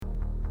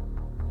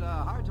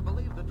hard to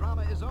believe the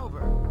drama is over.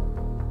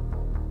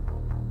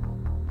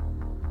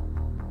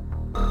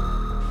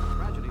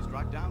 Tragedy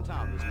struck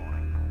downtown this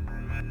morning.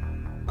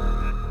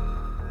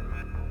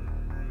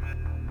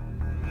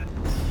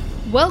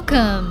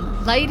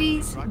 Welcome,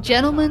 ladies,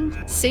 gentlemen,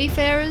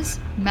 seafarers,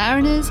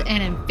 mariners,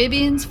 and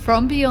amphibians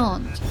from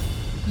beyond.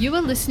 You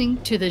are listening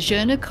to the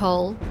Je ne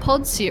Colle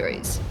pod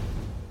series.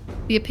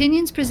 The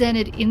opinions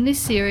presented in this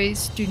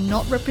series do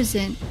not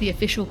represent the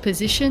official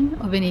position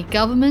of any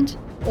government,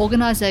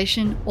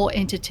 organisation, or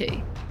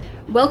entity.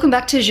 Welcome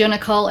back to Je ne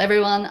Colle,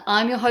 everyone.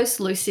 I'm your host,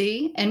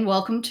 Lucy, and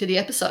welcome to the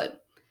episode.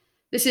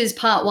 This is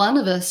part one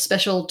of a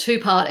special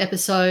two-part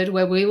episode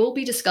where we will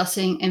be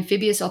discussing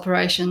amphibious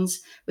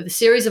operations with a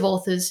series of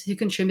authors who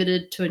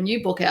contributed to a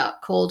new book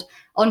out called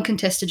On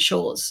Contested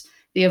Shores,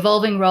 The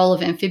Evolving Role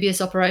of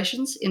Amphibious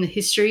Operations in the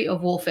History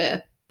of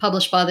Warfare,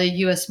 published by the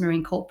US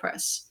Marine Corps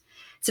Press.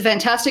 It's a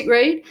fantastic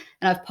read,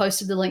 and I've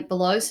posted the link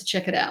below, so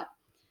check it out.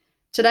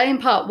 Today in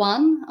part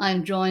one,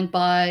 I'm joined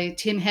by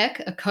Tim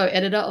Heck, a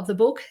co-editor of the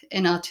book,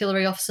 an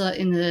artillery officer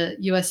in the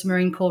US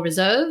Marine Corps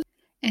Reserve,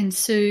 and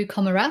Sue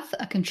Komarath,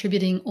 a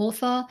contributing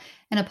author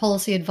and a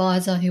policy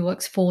advisor who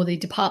works for the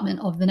Department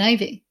of the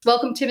Navy.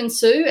 Welcome, Tim and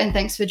Sue, and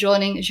thanks for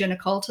joining Je ne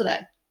Colle today.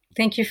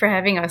 Thank you for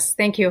having us.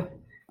 Thank you.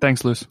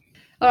 Thanks, Luce.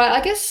 All right,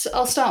 I guess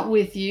I'll start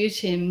with you,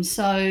 Tim.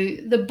 So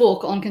the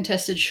book, On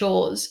Contested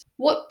Shores,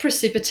 what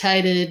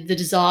precipitated the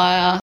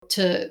desire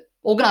to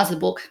organise the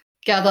book,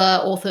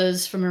 gather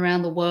authors from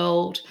around the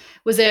world?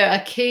 Was there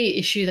a key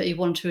issue that you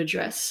wanted to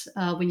address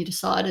when you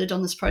decided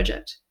on this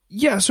project?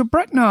 Yeah, so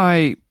Brett and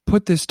I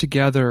put this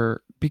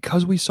together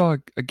because we saw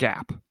a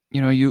gap.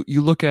 You know,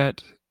 you look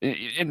at,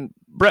 and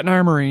Brett and I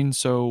are Marines,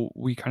 so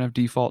we kind of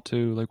default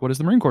to, like, what is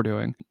the Marine Corps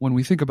doing when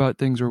we think about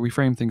things or we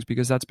frame things,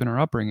 because that's been our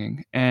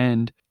upbringing.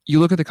 And you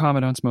look at the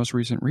Commandant's most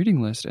recent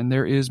reading list, and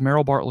there is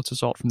Merrill Bartlett's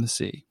Assault from the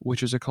Sea,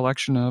 which is a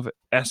collection of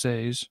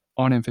essays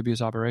on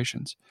amphibious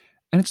operations.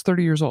 And it's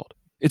 30 years old.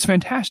 It's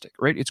fantastic,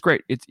 right? It's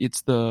great.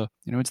 It's the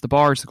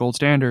bar, it's the gold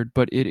standard,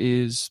 but it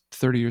is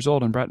 30 years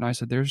old. And Brett and I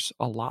said, there's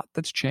a lot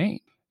that's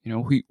changed. You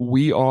know,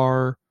 we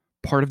are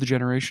part of the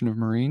generation of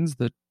Marines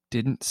that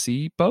didn't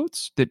see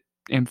boats, that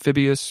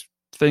amphibious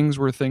things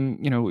were a thing.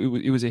 You know,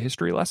 it was a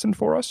history lesson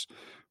for us,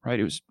 right?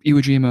 It was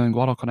Iwo Jima and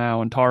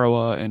Guadalcanal and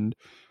Tarawa and,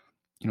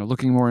 you know,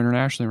 looking more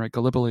internationally, right?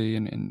 Gallipoli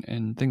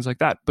and things like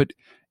that. But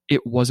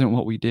it wasn't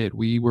what we did.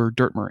 We were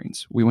dirt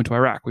Marines. We went to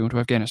Iraq. We went to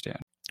Afghanistan.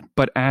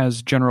 But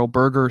as General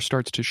Berger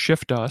starts to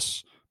shift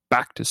us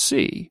back to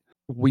sea,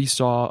 we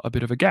saw a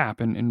bit of a gap.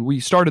 And we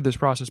started this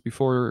process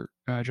before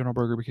General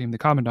Berger became the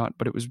commandant,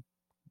 but it was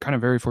kind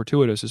of very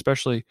fortuitous,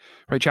 especially,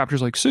 right,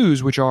 chapters like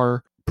Sue's, which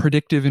are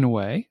predictive in a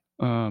way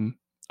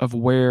of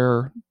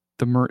where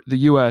the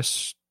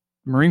U.S.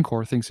 Marine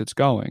Corps thinks it's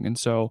going. And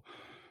so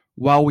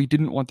while we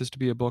didn't want this to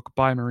be a book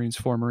by Marines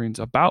for Marines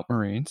about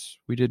Marines,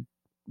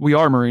 we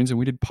are Marines and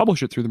we did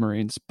publish it through the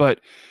Marines, but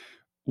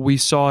we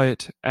saw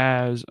it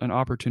as an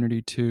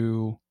opportunity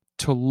to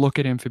look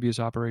at amphibious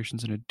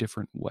operations in a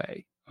different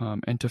way,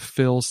 and to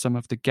fill some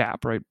of the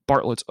gap, right?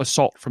 Bartlett's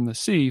Assault from the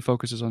Sea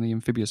focuses on the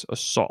amphibious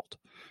assault,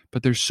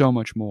 but there's so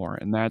much more,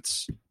 and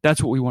that's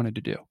what we wanted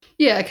to do.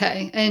 Yeah,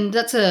 okay. And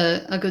that's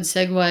a good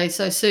segue.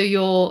 So Sue,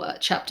 your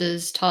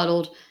chapter's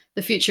titled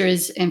The Future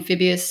is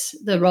Amphibious,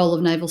 the Role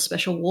of Naval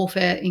Special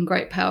Warfare in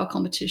Great Power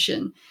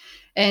Competition.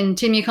 And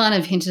Tim, you kind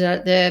of hinted at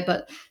it there,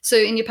 but so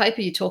in your paper,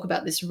 you talk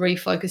about this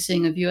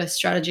refocusing of US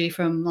strategy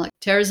from like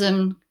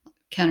terrorism,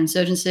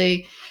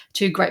 counterinsurgency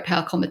to great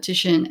power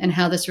competition, and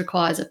how this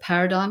requires a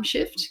paradigm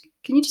shift.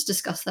 Can you just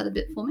discuss that a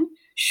bit for me?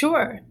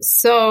 Sure.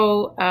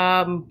 So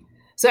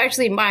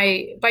actually,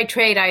 by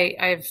trade,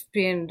 I've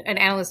been an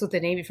analyst with the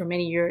Navy for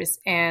many years,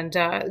 and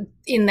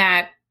in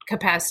that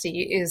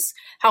capacity is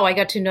how I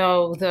got to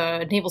know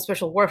the Naval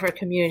Special Warfare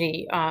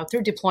community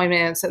through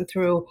deployments and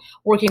through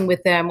working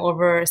with them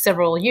over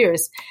several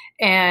years.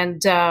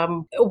 And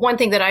one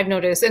thing that I've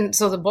noticed, and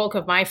so the bulk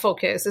of my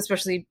focus,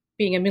 especially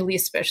being a Middle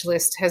East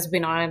specialist, has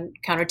been on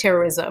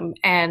counterterrorism.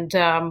 And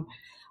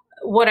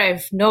what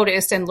I've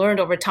noticed and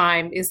learned over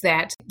time is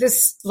that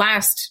this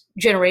last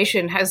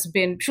generation has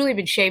truly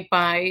been shaped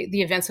by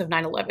the events of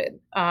 9/11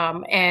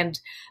 and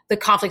the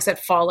conflicts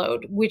that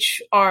followed,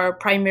 which are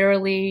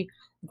primarily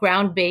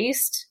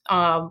ground-based,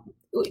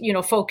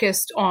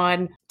 focused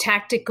on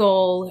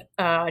tactical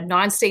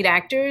non-state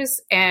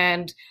actors.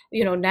 And,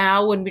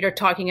 now when we are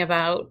talking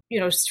about,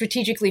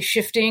 strategically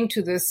shifting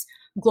to this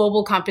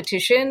global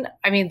competition,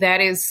 I mean, that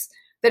is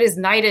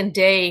night and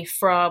day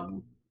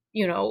from,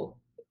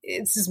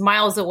 it's just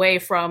miles away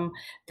from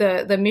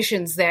the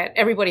missions that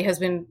everybody has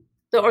been,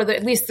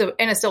 at least the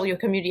NSW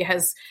community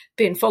has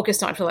been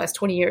focused on for the last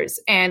 20 years.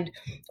 And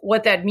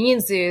what that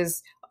means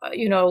is,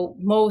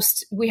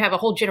 we have a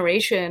whole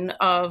generation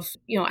of,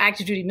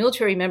 active duty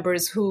military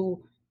members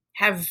who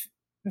have,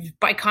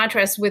 by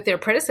contrast with their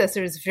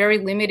predecessors, very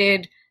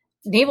limited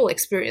naval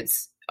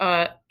experience,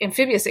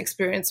 amphibious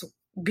experience,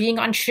 being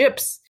on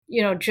ships,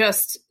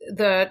 just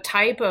the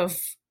type of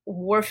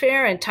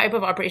warfare and type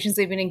of operations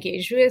they've been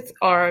engaged with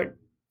are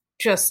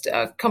just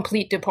a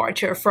complete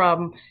departure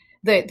from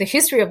the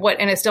history of what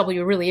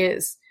NSW really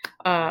is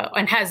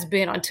and has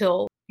been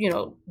until,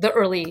 the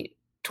early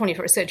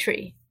 21st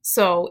century.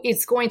 So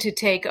it's going to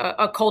take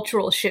a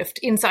cultural shift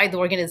inside the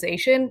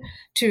organization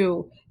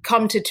to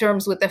come to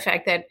terms with the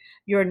fact that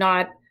you're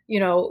not,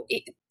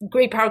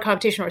 great power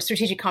competition or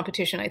strategic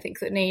competition, I think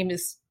the name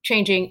is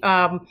changing,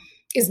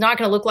 is not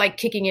going to look like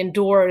kicking in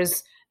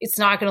doors. It's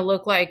not going to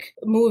look like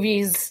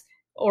movies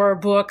or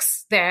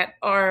books that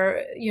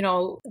are,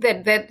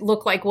 that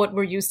look like what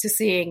we're used to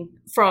seeing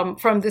from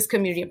this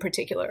community in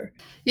particular.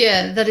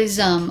 Yeah, that is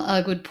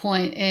a good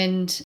point.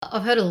 And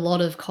I've heard a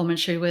lot of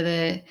commentary where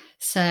they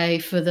say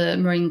for the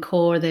Marine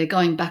Corps, they're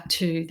going back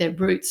to their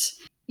roots.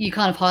 You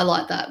kind of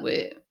highlight that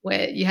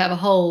where you have a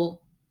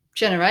whole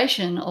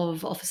generation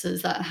of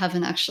officers that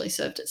haven't actually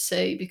served at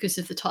sea because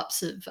of the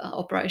types of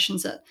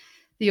operations that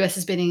the US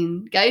has been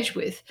engaged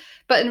with.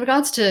 But in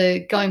regards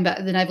to going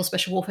back, the naval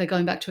special warfare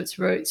going back to its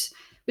roots,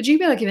 would you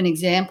be able to give an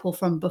example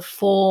from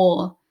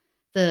before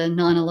the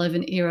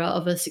 9/11 era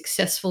of a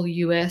successful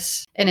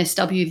US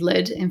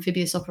NSW-led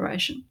amphibious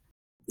operation?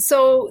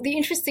 So the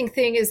interesting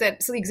thing is that,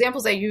 the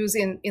examples I use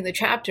in the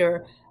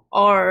chapter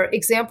are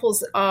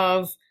examples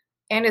of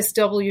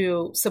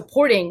NSW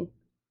supporting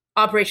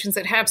operations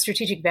that have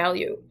strategic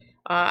value.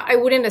 I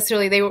wouldn't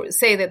necessarily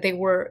say that they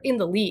were in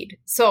the lead.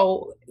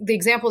 So the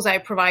examples I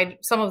provide,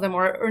 some of them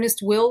are Ernest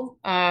Will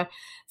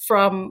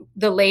from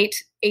the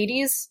late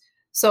 80s.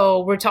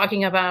 So we're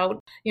talking about,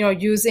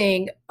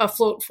 using a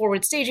float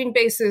forward staging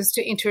basis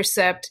to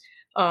intercept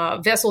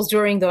vessels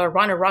during the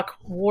Iran-Iraq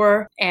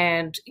war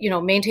and,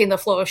 maintain the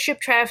flow of ship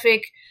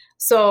traffic.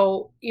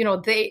 So,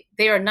 they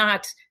are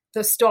not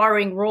the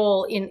starring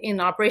role in an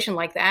operation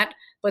like that,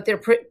 but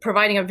they're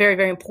providing a very,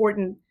 very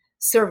important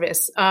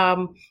service.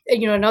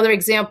 Another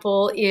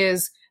example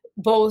is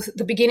both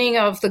the beginning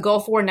of the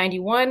Gulf War in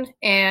 91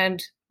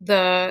 and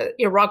the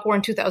Iraq War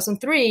in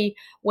 2003,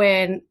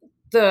 when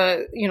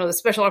the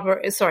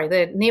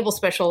Naval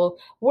Special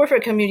Warfare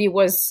Community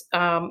was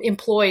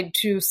employed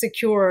to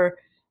secure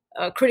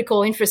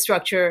critical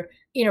infrastructure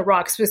in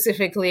Iraq,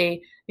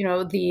 specifically,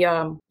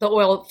 the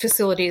oil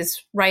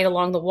facilities right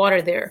along the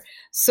water there.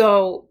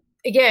 So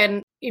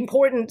again,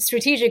 important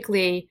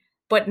strategically,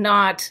 but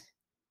not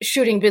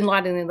shooting bin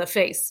Laden in the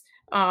face.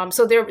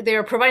 So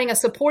they're providing a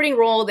supporting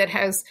role that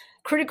has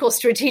critical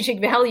strategic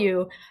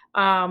value,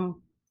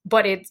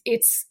 but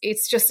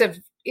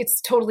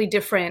it's totally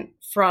different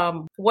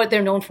from what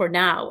they're known for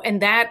now.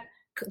 And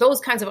those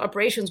kinds of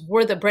operations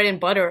were the bread and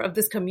butter of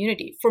this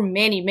community for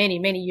many, many,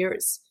 many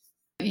years.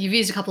 You've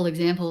used a couple of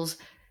examples,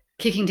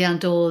 kicking down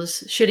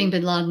doors, shooting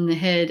bin Laden in the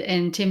head.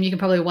 And Tim, you can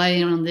probably weigh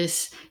in on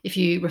this if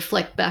you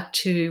reflect back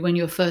to when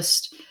you were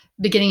first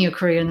beginning your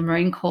career in the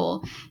Marine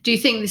Corps. Do you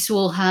think this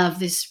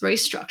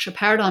restructure,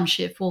 paradigm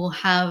shift, will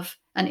have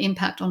an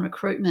impact on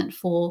recruitment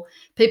for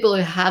people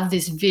who have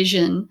this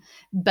vision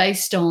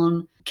based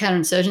on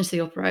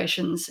counterinsurgency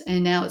operations,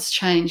 and now it's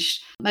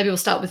changed? Maybe we'll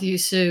start with you,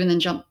 Sue, and then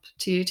jump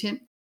to you,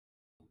 Tim.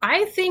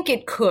 I think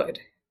it could.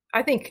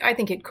 I think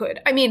it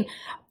could. I mean,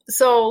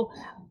 so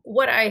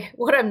what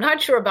I'm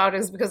not sure about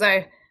is, because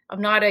I'm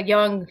not a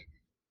young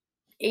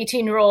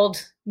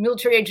 18-year-old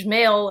military-aged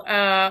male,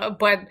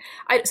 but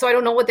I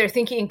don't know what they're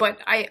thinking. But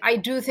I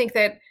do think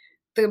that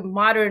the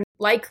modern,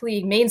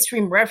 likely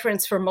mainstream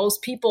reference for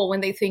most people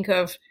when they think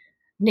of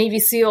Navy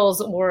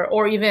SEALs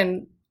or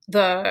even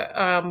the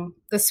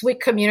SWCC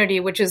community,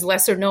 which is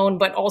lesser known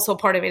but also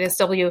part of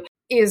NSW,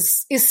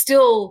 is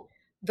still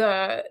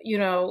the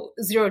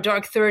Zero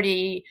Dark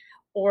 30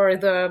 or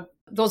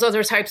those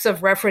other types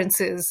of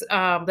references,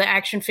 the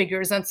action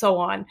figures and so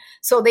on.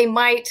 So they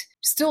might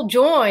still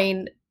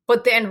join,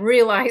 but then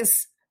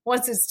realize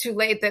once it's too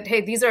late that,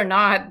 hey,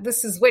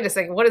 wait a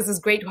second, what is this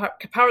great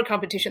power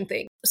competition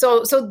thing?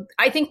 So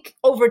I think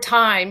over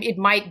time it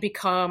might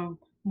become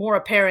more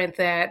apparent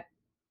that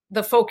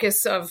the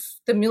focus of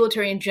the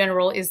military in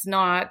general is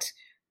not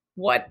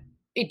what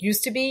it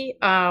used to be.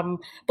 But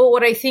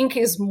what I think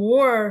is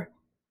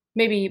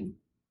maybe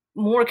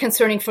more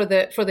concerning for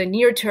the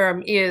near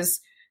term is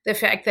the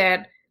fact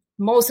that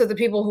most of the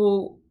people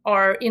who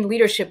are in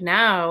leadership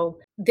now,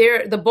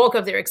 the bulk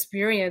of their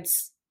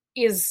experience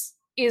is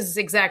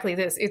exactly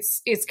this.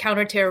 It's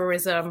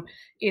counterterrorism.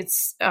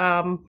 It's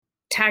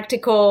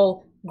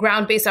tactical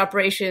ground-based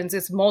operations.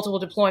 It's multiple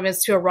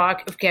deployments to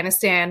Iraq,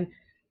 Afghanistan,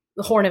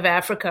 the Horn of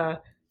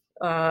Africa,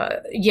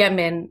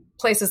 Yemen,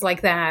 places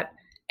like that.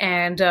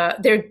 And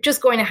they're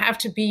just going to have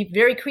to be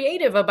very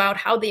creative about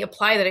how they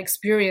apply that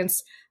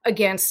experience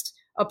against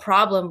a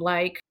problem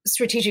like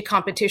strategic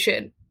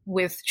competition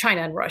with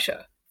China and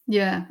Russia.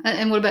 Yeah.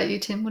 And what about you,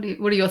 Tim? What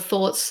are your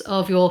thoughts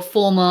of your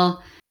former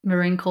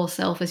Marine Corps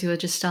self as you were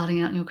just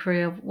starting out in your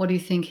career? What do you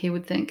think he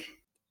would think?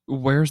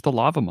 Where's the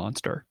lava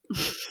monster?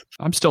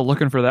 I'm still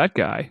looking for that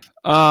guy.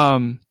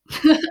 No,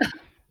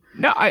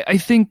 I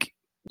think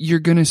you're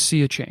going to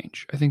see a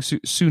change. I think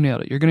Sue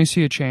nailed it. You're going to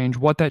see a change.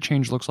 What that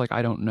change looks like,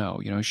 I don't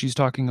know. She's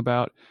talking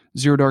about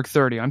Zero Dark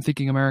 30. I'm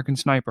thinking American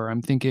Sniper.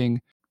 I'm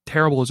thinking,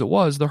 terrible as it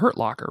was, the Hurt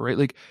Locker, right?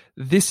 Like,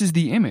 this is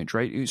the image,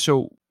 right?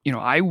 So,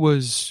 I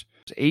was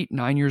 8,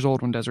 9 years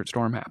old when Desert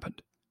Storm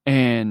happened.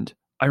 And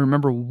I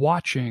remember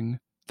watching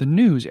the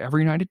news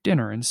every night at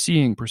dinner and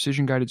seeing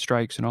precision-guided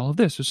strikes and all of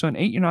this. So an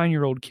 8 or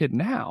 9-year-old kid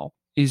now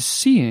is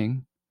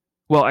seeing,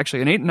 well,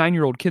 actually, an 8 and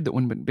 9-year-old kid that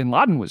when bin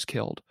Laden was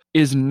killed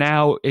is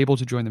now able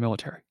to join the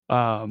military.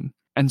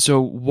 And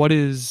so what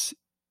is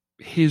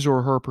his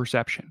or her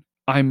perception?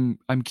 I'm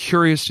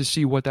curious to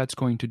see what that's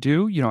going to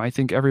do. You know, I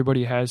think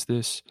everybody has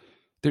this,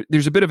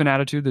 there's a bit of an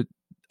attitude that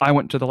I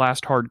went to the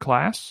last hard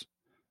class.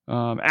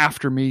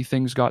 After me,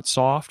 things got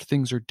soft.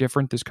 Things are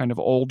different. This kind of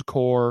old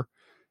core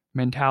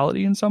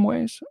mentality in some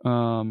ways.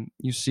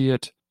 You see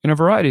it in a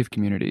variety of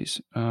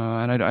communities.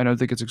 And I don't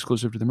think it's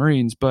exclusive to the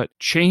Marines, but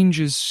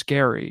change is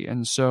scary.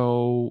 And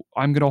so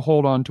I'm going to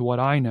hold on to what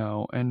I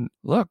know. And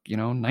look,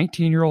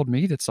 19-year-old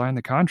me that signed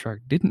the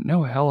contract didn't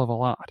know a hell of a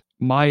lot.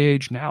 My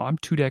age now, I'm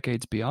 2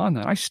 decades beyond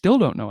that. I still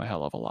don't know a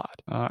hell of a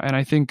lot. And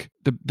I think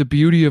the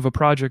beauty of a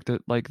project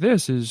like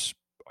this is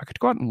I could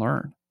go out and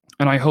learn.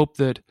 And I hope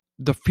that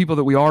the people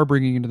that we are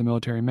bringing into the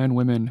military, men,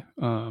 women,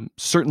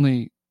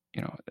 certainly,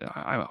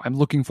 I'm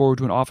looking forward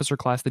to an officer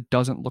class that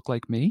doesn't look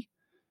like me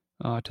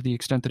to the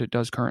extent that it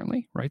does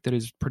currently, right? That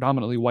is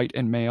predominantly white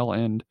and male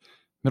and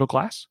middle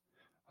class.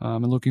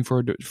 And looking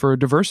for a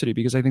diversity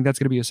because I think that's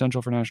going to be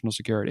essential for national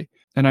security.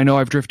 And I know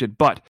I've drifted,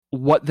 but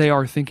what they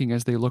are thinking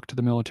as they look to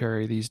the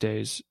military these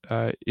days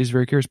is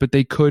very curious. But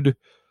they could,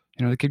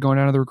 the kid going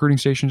down to the recruiting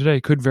station today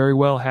could very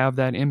well have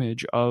that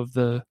image of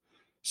the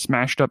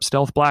smashed up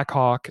stealth Black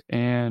Hawk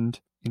and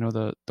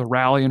the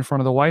rally in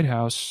front of the White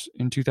House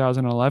in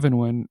 2011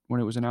 when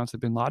it was announced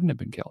that bin Laden had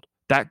been killed.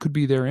 That could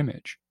be their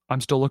image. I'm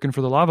still looking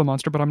for the lava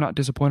monster, but I'm not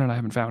disappointed I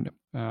haven't found him.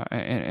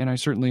 And I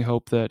certainly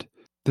hope that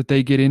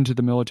they get into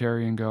the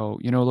military and go,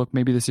 look,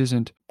 maybe this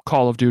isn't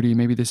Call of Duty,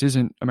 maybe this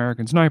isn't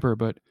American Sniper,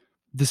 but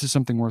this is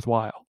something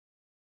worthwhile.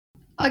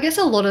 I guess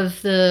a lot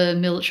of the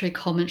military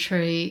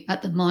commentary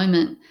at the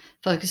moment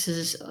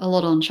focuses a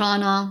lot on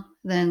China.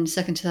 Then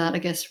second to that, I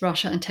guess,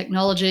 Russia and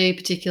technology,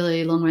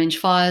 particularly long-range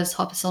fires,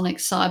 hypersonic,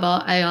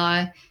 cyber,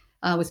 AI,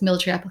 with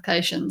military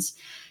applications.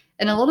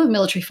 And a lot of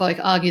military folk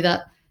argue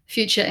that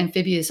future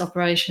amphibious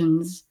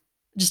operations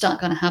just aren't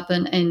going to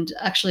happen. And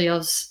actually, I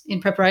was,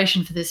 in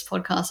preparation for this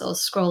podcast, I was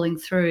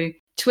scrolling through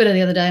Twitter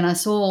the other day and I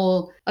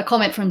saw a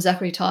comment from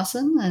Zachary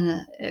Tyson,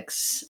 an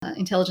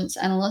ex-intelligence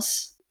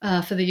analyst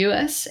for the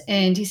US.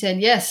 And he said,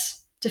 yes,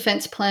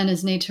 defense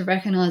planners need to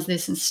recognize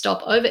this and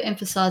stop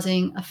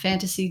overemphasizing a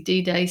fantasy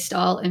D-Day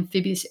style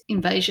amphibious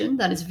invasion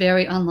that is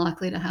very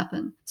unlikely to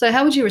happen. So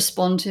how would you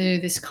respond to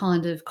this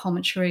kind of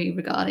commentary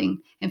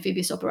regarding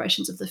amphibious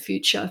operations of the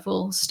future? If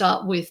we'll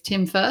start with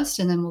Tim first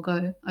and then we'll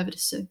go over to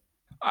Sue.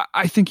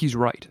 I think he's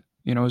right.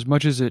 As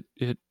much as it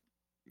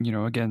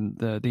again,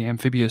 the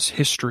amphibious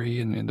history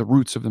and the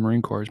roots of the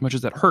Marine Corps, as much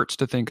as that hurts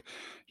to think,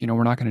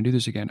 we're not going to do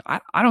this again.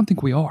 I don't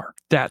think we are.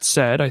 That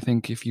said, I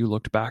think if you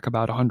looked back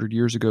about 100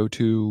 years ago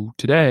to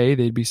today,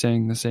 they'd be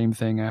saying the same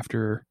thing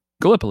after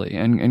Gallipoli.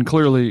 And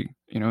clearly,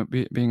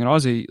 being an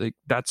Aussie, like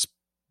that's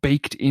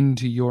baked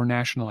into your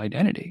national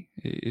identity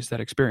is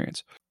that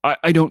experience.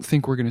 I don't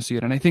think we're going to see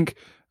it. And I think,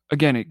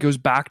 again, it goes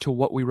back to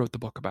what we wrote the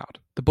book about.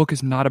 The book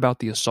is not about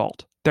the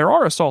assault. There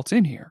are assaults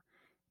in here.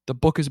 The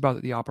book is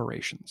about the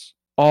operations.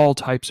 All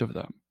types of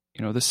them.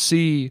 The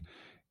sea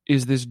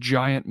is this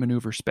giant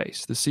maneuver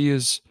space. The sea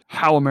is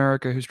how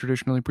America has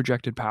traditionally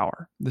projected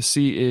power. The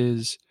sea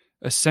is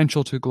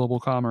essential to global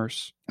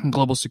commerce and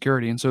global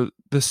security. And so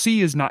the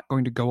sea is not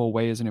going to go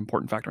away as an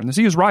important factor. And the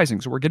sea is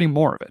rising, so we're getting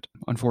more of it,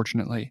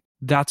 unfortunately.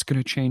 That's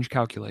going to change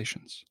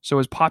calculations. So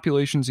as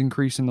populations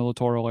increase in the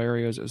littoral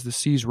areas, as the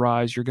seas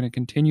rise, you're going to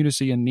continue to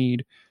see a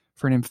need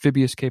for an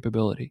amphibious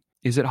capability.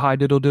 Is it high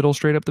diddle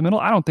straight up the middle?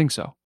 I don't think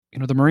so.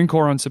 The Marine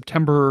Corps on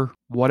October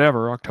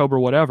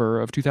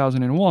whatever of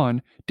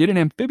 2001 did an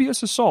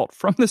amphibious assault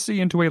from the sea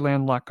into a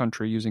landlocked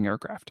country using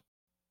aircraft.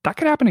 That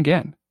could happen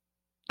again.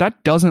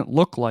 That doesn't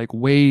look like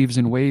waves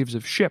and waves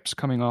of ships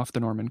coming off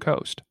the Norman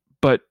coast.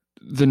 But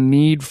the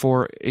need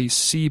for a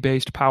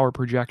sea-based power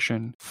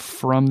projection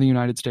from the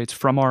United States,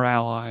 from our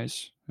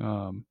allies,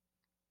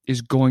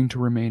 is going to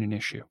remain an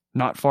issue.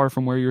 Not far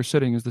from where you're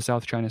sitting is the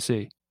South China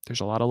Sea.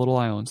 There's a lot of little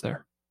islands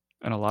there,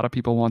 and a lot of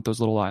people want those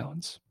little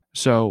islands.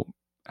 So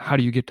how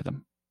do you get to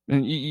them?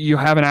 And you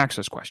have an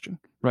access question,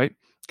 right?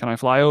 Can I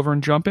fly over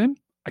and jump in?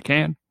 I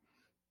can.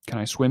 Can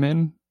I swim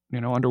in,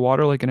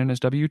 underwater like an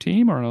NSW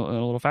team or a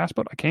little fast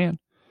boat? I can.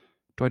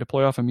 Do I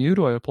deploy off a MEU?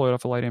 Do I deploy it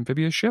off a light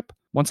amphibious ship?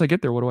 Once I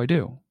get there, what do I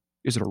do?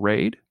 Is it a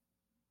raid?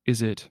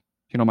 Is it,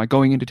 am I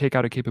going in to take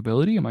out a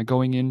capability? Am I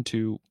going in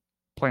to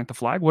plant the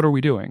flag? What are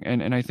we doing?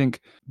 And I think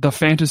the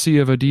fantasy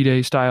of a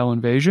D-Day style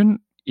invasion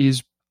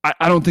is,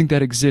 I don't think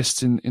that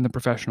exists in the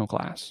professional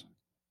class.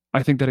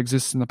 I think that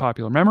exists in the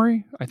popular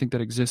memory. I think that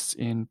exists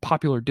in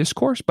popular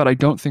discourse, but I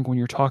don't think when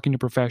you're talking to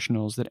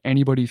professionals that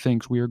anybody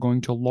thinks we are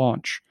going to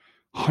launch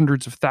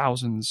hundreds of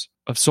thousands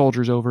of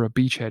soldiers over a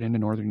beachhead into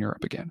Northern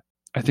Europe again.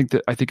 I think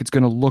it's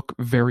going to look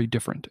very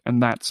different.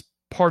 And that's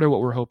part of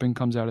what we're hoping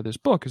comes out of this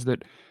book is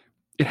that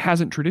it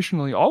hasn't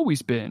traditionally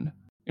always been,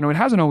 it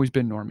hasn't always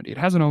been Normandy. It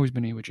hasn't always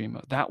been Iwo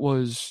Jima. That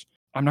was,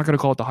 I'm not going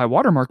to call it the high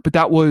water mark, but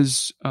that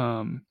was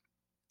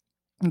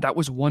that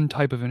was one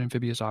type of an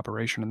amphibious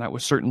operation, and that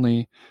was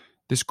certainly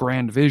this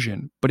grand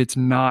vision, but it's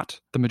not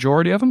the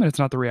majority of them, and it's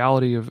not the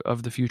reality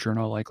of the future in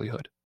all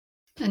likelihood.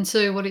 And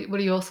so what are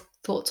your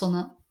thoughts on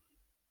that?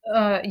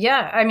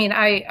 Yeah, I mean,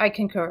 I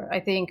concur. I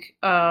think,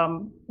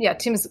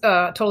 Tim's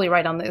totally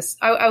right on this.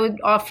 I would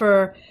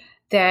offer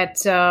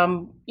that,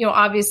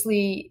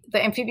 obviously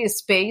the amphibious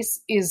space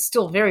is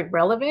still very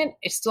relevant.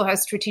 It still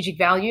has strategic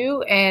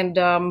value. And,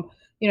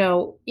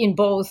 in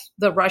both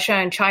the Russia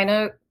and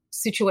China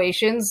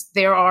situations,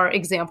 there are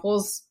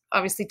examples.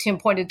 Obviously, Tim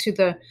pointed to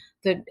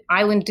the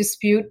island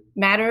dispute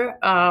matter.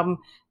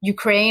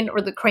 Ukraine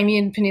or the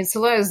Crimean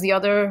Peninsula is the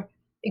other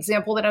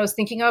example that I was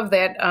thinking of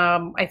that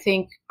I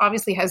think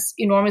obviously has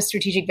enormous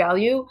strategic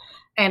value.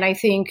 And I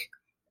think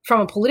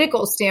from a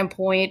political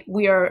standpoint,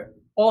 we are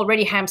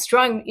already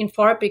hamstrung in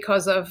part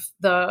because of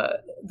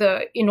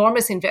the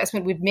enormous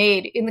investment we've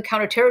made in the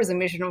counterterrorism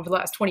mission over the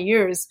last 20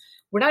 years.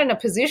 We're not in a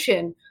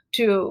position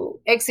to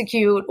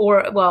execute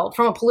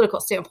from a political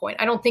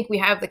standpoint, I don't think we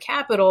have the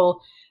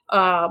capital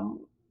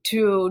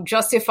to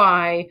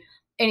justify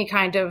any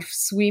kind of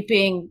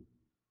sweeping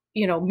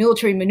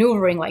military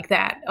maneuvering like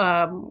that. There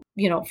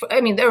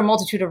are a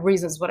multitude of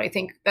reasons, but I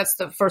think that's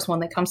the first one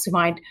that comes to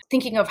mind.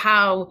 Thinking of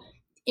how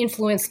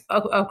influence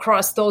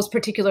across those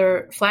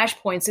particular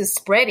flashpoints is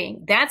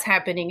spreading, that's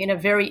happening in a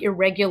very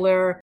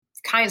irregular,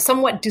 kind of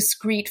somewhat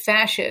discrete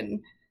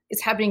fashion.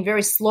 It's happening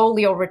very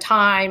slowly over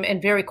time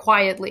and very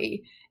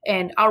quietly.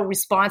 And our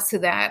response to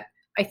that,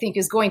 I think,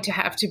 is going to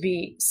have to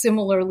be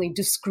similarly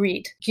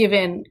discreet,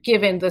 given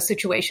the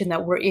situation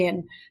that we're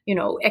in,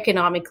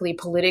 economically,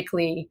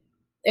 politically,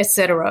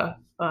 etc.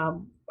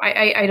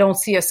 I don't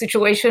see a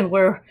situation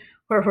where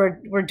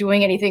we're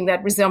doing anything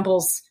that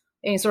resembles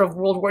any sort of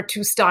World War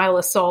II style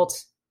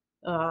assault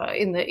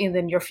in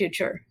the near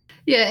future.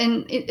 Yeah,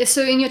 and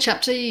so in your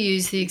chapter, you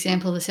use the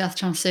example of the South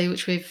China Sea,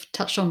 which we've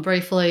touched on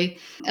briefly,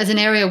 as an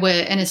area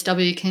where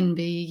NSW can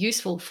be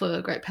useful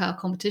for great power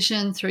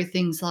competition through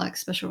things like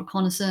special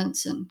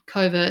reconnaissance and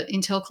covert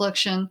intel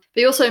collection.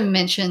 But you also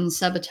mention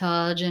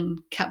sabotage and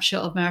capture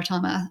of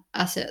maritime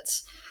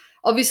assets.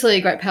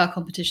 Obviously, great power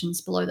competition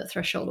is below that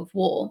threshold of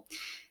war.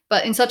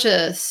 But in such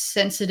a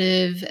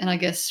sensitive and, I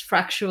guess,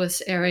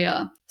 fractious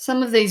area,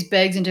 some of these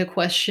begs into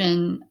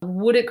question,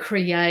 would it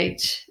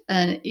create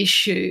an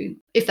issue,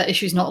 if that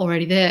issue is not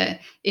already there,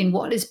 in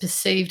what is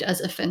perceived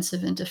as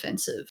offensive and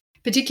defensive?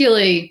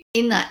 Particularly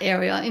in that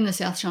area, in the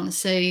South China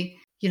Sea,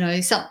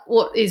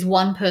 what is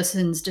one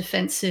person's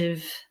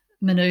defensive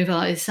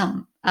maneuver is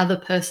some other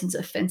person's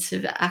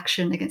offensive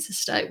action against the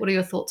state. What are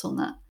your thoughts on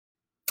that?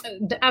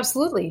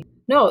 Absolutely.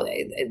 No,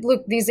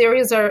 look, these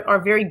areas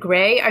are very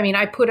gray. I mean,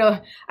 I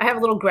have a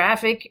little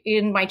graphic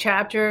in my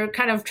chapter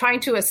kind of trying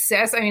to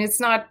assess. I mean, it's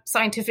not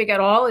scientific at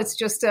all. It's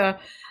just a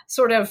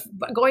sort of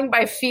going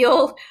by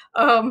feel,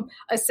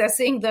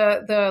 assessing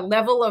the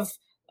level of,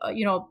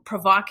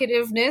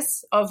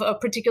 provocativeness of a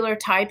particular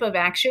type of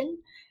action.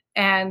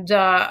 And,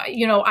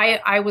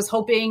 I was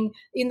hoping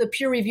in the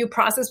peer review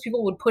process,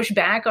 people would push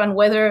back on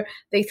whether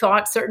they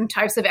thought certain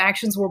types of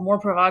actions were more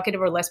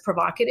provocative or less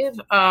provocative.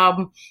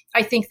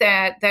 I think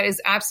that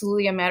is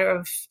absolutely a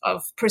matter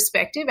of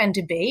perspective and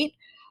debate.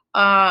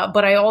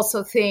 But I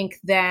also think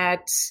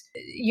that,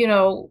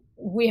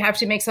 we have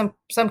to make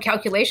some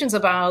calculations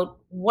about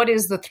what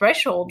is the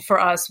threshold for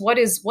us, what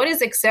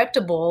is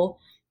acceptable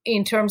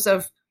in terms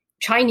of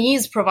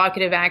Chinese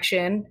provocative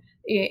action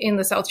in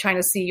the South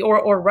China Sea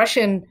or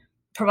Russian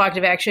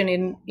provocative action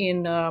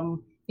in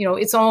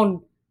its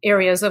own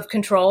areas of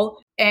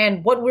control,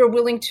 and what we're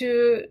willing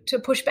to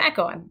push back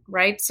on,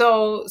 right?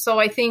 So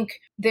I think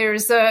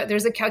there's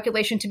a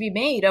calculation to be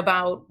made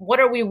about what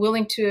are we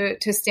willing to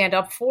stand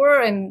up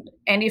for, and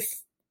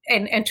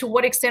to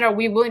what extent are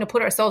we willing to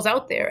put ourselves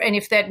out there, and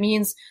if that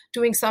means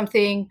doing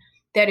something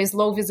that is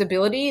low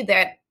visibility,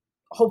 that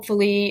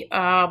hopefully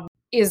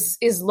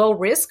is low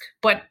risk,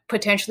 but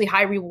potentially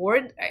high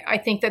reward. I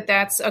think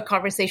that's a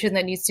conversation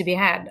that needs to be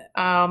had.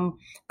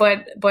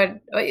 But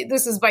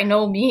this is by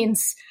no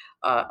means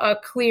a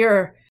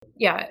clear.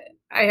 Yeah,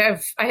 I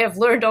have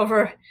learned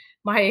over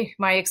my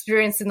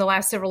experience in the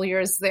last several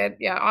years that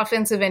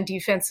offensive and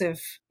defensive,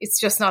 it's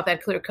just not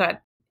that clear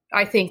cut.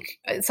 I think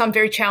some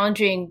very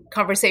challenging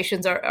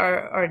conversations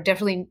are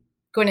definitely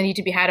going to need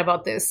to be had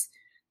about this,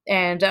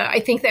 and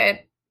I think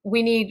that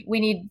we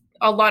need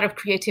a lot of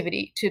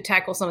creativity to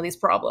tackle some of these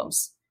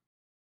problems.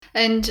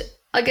 And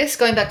I guess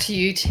going back to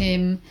you,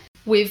 Tim,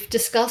 we've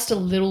discussed a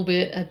little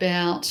bit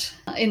about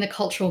in the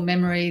cultural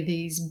memory,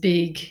 these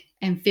big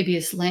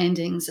amphibious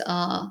landings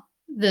are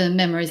the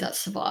memories that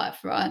survive,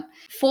 right?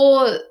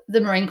 For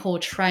the Marine Corps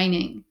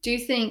training, do you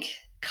think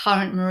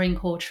current Marine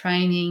Corps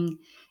training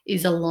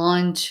is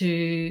aligned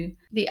to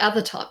the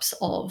other types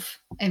of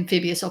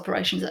amphibious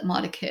operations that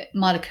might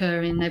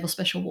occur in naval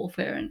special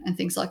warfare and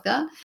things like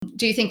that?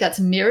 Do you think that's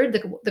mirrored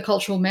the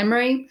cultural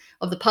memory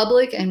of the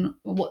public and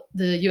what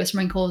the US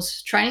Marine Corps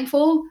is training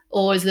for?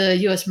 Or is the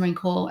US Marine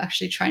Corps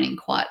actually training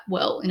quite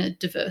well in a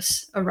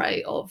diverse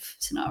array of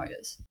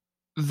scenarios?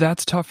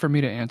 That's tough for me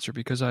to answer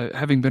because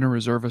having been a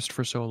reservist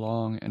for so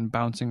long and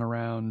bouncing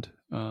around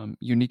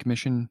unique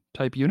mission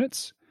type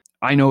units,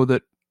 I know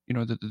that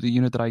the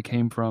unit that I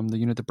came from, the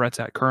unit that Brett's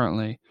at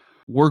currently,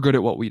 we're good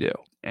at what we do,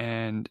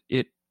 and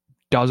it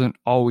doesn't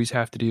always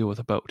have to deal with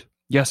a boat.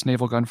 Yes,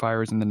 naval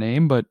gunfire is in the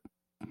name, but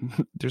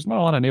there's not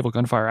a lot of naval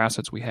gunfire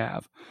assets we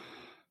have,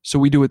 so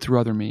we do it through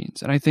other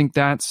means, and I think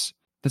that's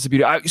the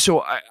beauty. I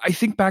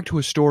think back to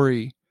a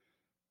story.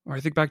 Or I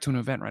think back to an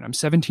event, right? I'm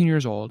 17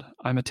 years old.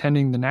 I'm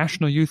attending the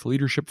National Youth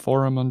Leadership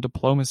Forum on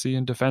Diplomacy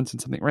and Defense and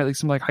something, right? Like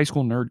some high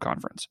school nerd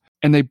conference.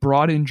 And they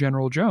brought in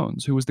General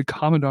Jones, who was the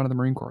commandant of the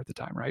Marine Corps at the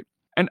time, right?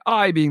 And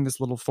I, being this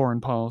little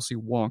foreign policy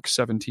wonk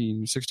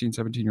 16,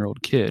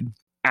 17-year-old kid,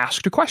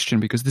 asked a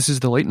question because this is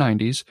the late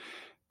 90s.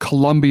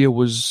 Colombia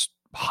was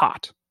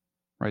hot,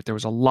 right? There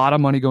was a lot of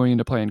money going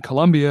into play in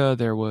Colombia.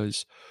 There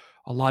was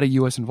a lot of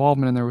U.S.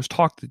 involvement, and there was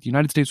talk that the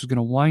United States was going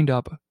to wind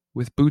up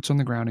with boots on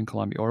the ground in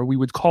Colombia, or we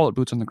would call it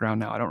boots on the ground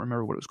now. I don't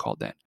remember what it was called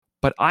then.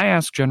 But I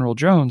asked General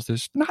Jones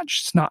this not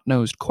just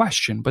snot-nosed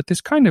question, but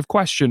this kind of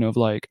question of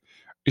like,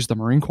 is the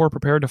Marine Corps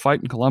prepared to fight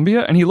in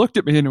Colombia? And he looked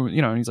at me and,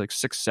 and he's like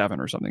 6'7"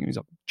 or something, and he's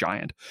a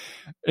giant.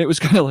 It was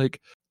kind of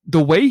like,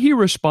 the way he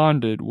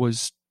responded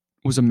was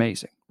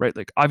amazing, right?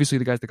 Like, obviously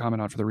the guy's the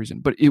commandant for the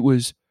reason, but it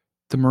was,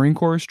 the Marine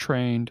Corps is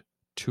trained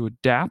to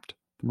adapt.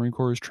 The Marine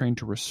Corps is trained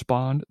to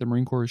respond. The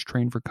Marine Corps is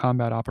trained for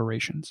combat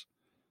operations.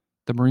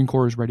 The Marine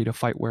Corps is ready to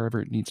fight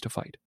wherever it needs to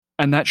fight.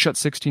 And that shut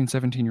 16,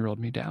 17-year-old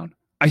me down.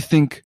 I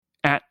think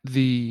at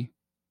the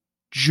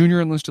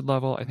junior enlisted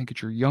level, I think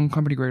at your young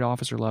company grade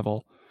officer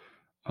level,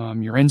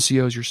 your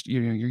NCOs,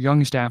 your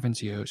young staff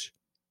NCOs,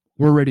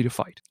 we're ready to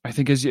fight. I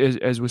think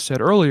as was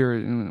said earlier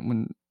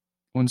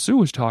when Sue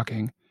was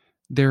talking,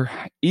 there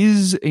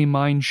is a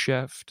mind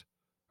shift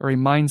or a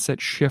mindset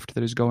shift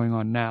that is going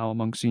on now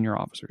among senior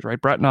officers, right?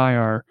 Brett and I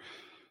are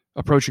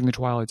approaching the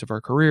twilights of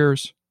our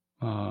careers.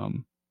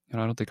 And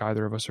I don't think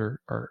either of us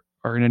are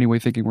in any way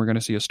thinking we're going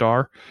to see a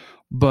star.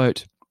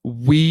 But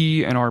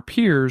we and our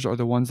peers are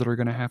the ones that are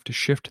going to have to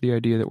shift the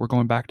idea that we're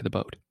going back to the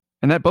boat.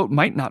 And that boat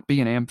might not be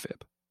an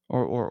amphib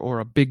or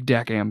a big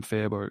deck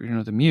amphib or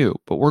the MEU,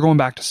 but we're going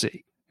back to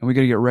sea. And we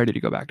got to get ready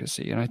to go back to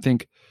sea. And I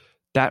think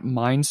that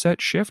mindset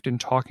shift in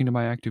talking to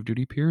my active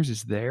duty peers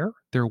is there.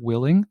 They're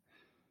willing.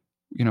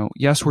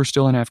 Yes, we're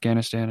still in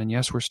Afghanistan, and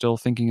yes, we're still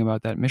thinking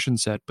about that mission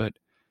set, but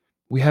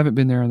we haven't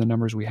been there in the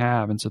numbers we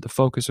have. And so the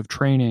focus of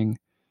training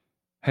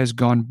has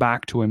gone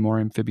back to a more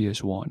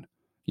amphibious one.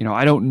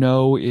 I don't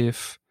know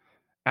if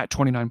at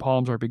 29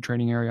 Palms, our big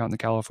training area out in the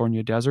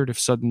California desert, if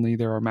suddenly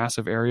there are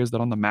massive areas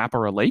that on the map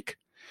are a lake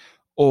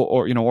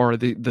or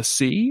the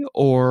sea,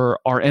 or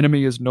our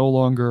enemy is no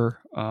longer,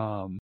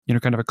 kind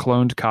of a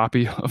cloned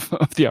copy of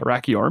the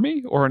Iraqi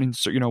army, or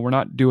we're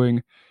not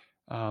doing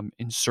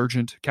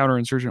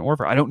counterinsurgent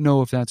warfare. I don't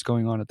know if that's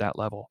going on at that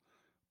level,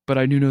 but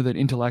I do know that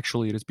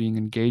intellectually it is being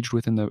engaged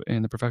with in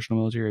the professional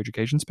military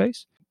education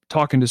space.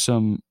 Talking to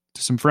some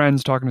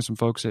friends, talking to some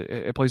folks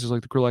at places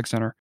like the Krulak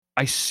Center,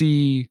 I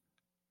see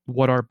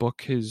what our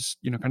book is,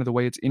 kind of the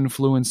way it's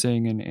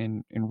influencing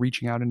and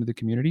reaching out into the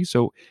community.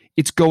 So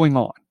it's going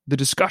on. The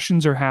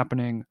discussions are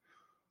happening.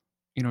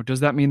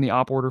 Does that mean the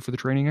op order for the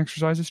training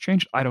exercise has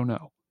changed? I don't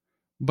know.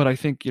 But I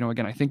think,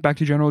 again, I think back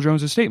to General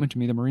Jones's statement to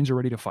me, the Marines are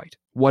ready to fight.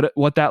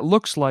 What that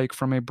looks like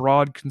from a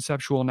broad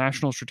conceptual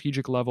national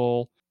strategic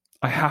level,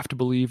 I have to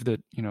believe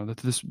that,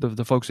 that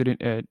the folks at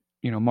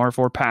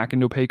MAR4 PAC,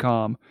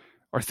 Indo-PACOM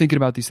are thinking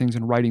about these things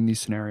and writing these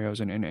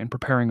scenarios and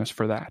preparing us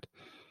for that.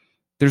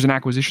 There's an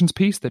acquisitions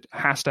piece that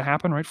has to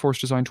happen, right? Force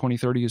Design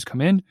 2030 has come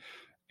in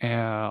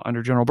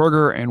under General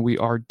Berger, and we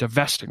are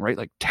divesting, right?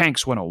 Like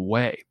tanks went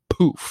away,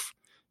 poof,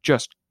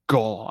 just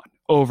gone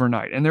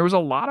overnight. And there was a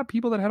lot of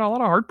people that had a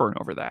lot of heartburn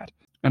over that.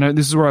 And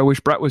this is where I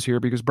wish Brett was here,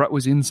 because Brett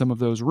was in some of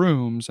those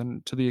rooms,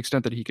 and to the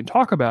extent that he can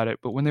talk about it.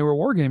 But when they were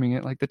wargaming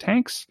it, like, the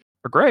tanks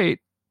are great,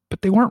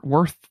 but they weren't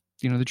worth,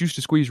 the juice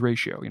to squeeze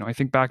ratio. I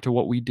think back to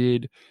what we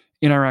did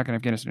in Iraq and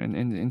Afghanistan,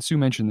 and Sue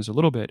mentioned this a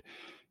little bit.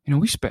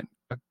 We spent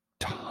a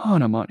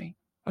ton of money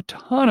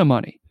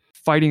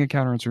fighting a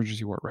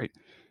counterinsurgency war, right?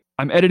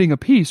 I'm editing a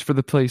piece for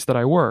the place that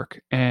I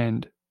work,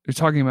 and they're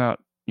talking about,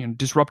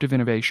 disruptive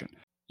innovation.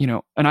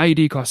 An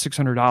IED costs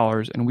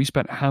 $600, and we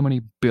spent how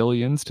many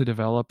billions to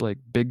develop like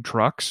big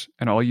trucks,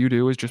 and all you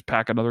do is just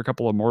pack another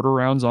couple of mortar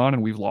rounds on,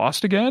 and we've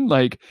lost again.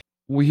 Like,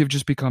 we have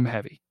just become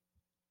heavy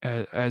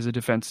as a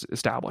defense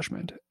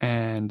establishment,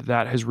 and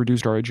that has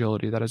reduced our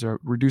agility. That has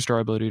reduced our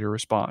ability to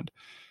respond.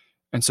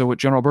 And so what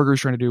General Berger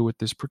is trying to do with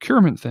this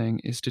procurement thing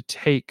is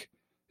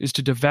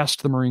to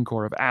divest the Marine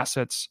Corps of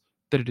assets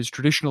that it has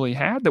traditionally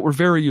had that were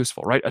very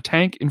useful, right? A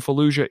tank in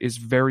Fallujah is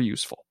very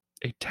useful.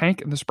 A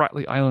tank in the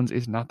Spratly Islands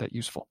is not that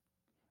useful.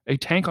 A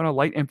tank on a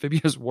light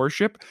amphibious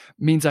warship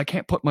means I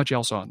can't put much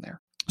else on there.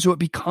 So it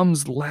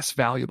becomes less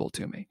valuable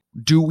to me.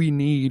 Do we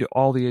need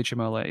all the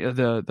HMLA,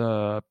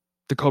 the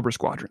Cobra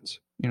squadrons,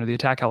 the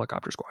attack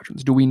helicopter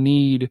squadrons? Do we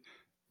need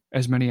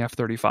as many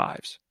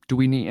F-35s? Do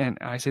we need, and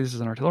I say this as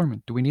an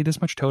artilleryman, do we need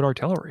this much towed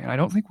artillery? And I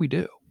don't think we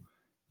do.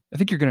 I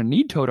think you're going to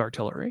need towed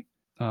artillery,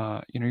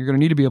 You're going to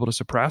need to be able to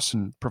suppress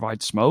and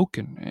provide smoke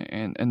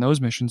and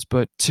those missions.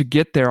 But to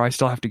get there, I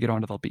still have to get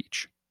onto the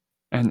beach.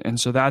 And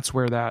so that's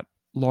where that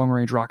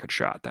long-range rocket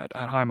shot, that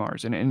at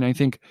HIMARS. And I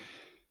think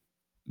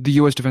the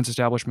U.S. defense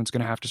establishment is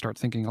going to have to start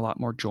thinking a lot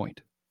more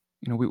joint.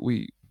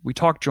 We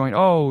talk joint,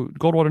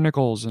 Goldwater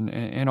Nichols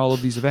and all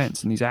of these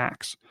events and these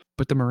acts.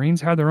 But the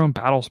Marines had their own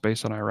battle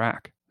space in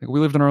Iraq. We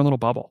lived in our own little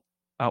bubble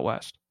out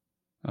west.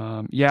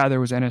 There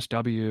was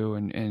NSW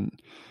and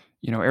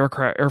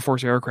Air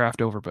Force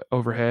aircraft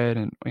overhead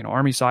and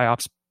Army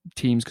PSYOPs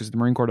teams, because the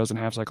Marine Corps doesn't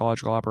have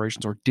psychological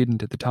operations, or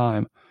didn't at the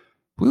time.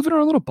 We lived in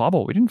our little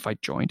bubble. We didn't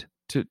fight joint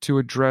to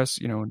address.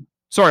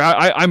 Sorry,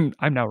 I'm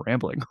now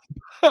rambling.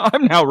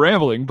 I'm now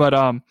rambling, but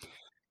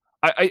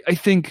I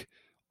think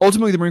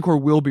ultimately the Marine Corps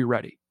will be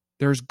ready.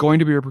 There's going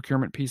to be a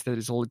procurement piece that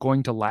is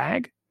going to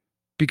lag,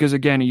 because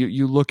again,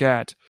 you look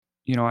at,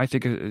 I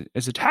think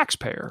as a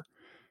taxpayer,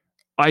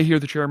 I hear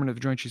the chairman of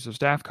the Joint Chiefs of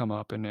Staff come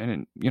up and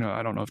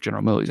I don't know if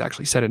General Milley's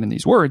actually said it in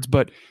these words,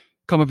 but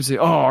come up and say,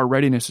 our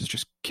readiness is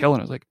just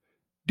killing us. Like,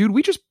 dude,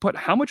 we just put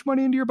how much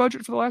money into your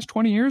budget for the last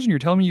 20 years and you're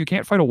telling me you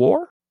can't fight a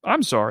war?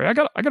 I'm sorry. I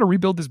got to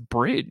rebuild this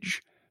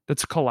bridge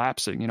that's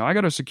collapsing. I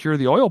got to secure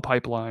the oil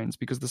pipelines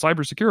because the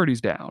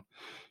cybersecurity's down.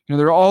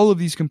 There are all of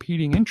these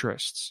competing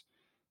interests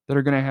that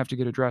are going to have to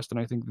get addressed. And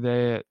I think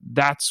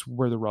that's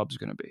where the rub's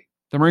going to be.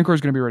 The Marine Corps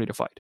is going to be ready to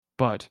fight,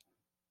 but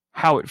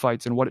how it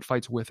fights and what it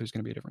fights with is going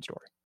to be a different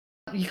story.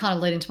 You kind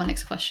of lead into my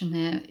next question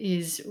there,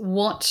 is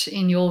what,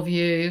 in your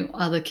view,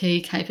 are the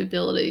key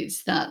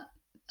capabilities that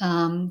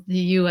the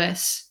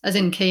US, as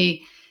in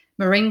key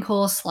Marine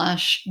Corps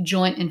 /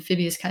 joint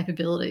amphibious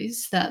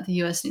capabilities that the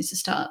US needs to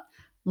start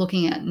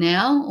looking at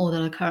now or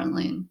that are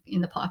currently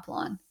in the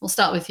pipeline? We'll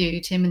start with you,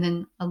 Tim, and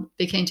then I'll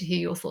be keen to hear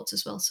your thoughts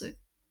as well, Sue.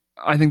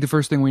 I think the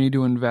first thing we need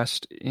to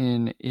invest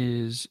in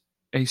is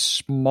a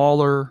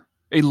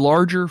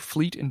larger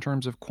fleet in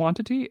terms of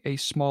quantity, a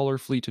smaller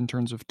fleet in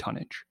terms of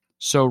tonnage.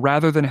 So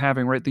rather than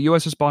having, the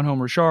USS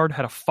Bonhomme Richard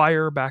had a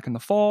fire back in the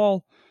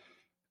fall,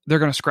 they're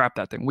going to scrap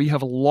that thing. We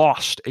have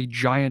lost a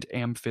giant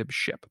amphib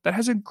ship that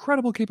has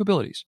incredible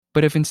capabilities.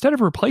 But if instead of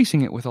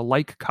replacing it with a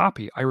like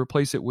copy, I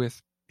replace it with,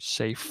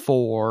 say,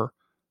 4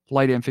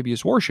 light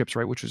amphibious warships,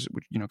 which is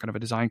kind of a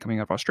design coming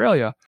out of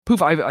Australia,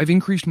 poof, I've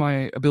increased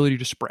my ability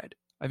to spread.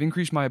 I've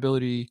increased my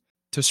ability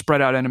to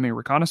spread out enemy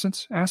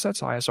reconnaissance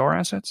assets, ISR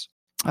assets.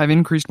 I've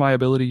increased my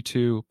ability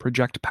to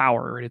project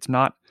power. It's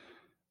not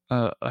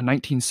a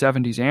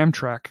 1970s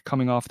Amtrak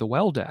coming off the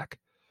well deck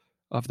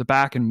of the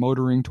back and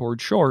motoring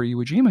toward shore,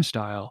 Iwo Jima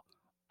style.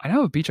 I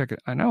now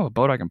have a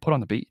boat I can put on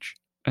the beach.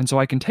 And so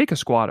I can take a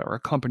squad or a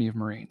company of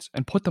Marines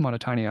and put them on a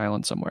tiny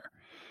island somewhere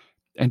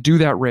and do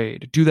that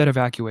raid, do that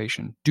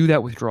evacuation, do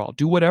that withdrawal,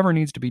 do whatever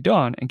needs to be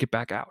done and get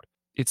back out.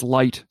 It's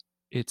light.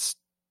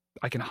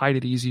 I can hide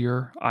it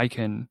easier. I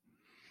can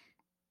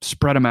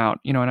spread them out,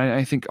 and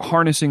I think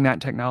harnessing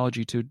that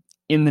technology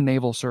in the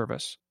naval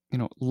service,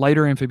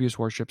 lighter amphibious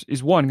warships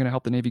is going to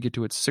help the Navy get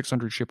to its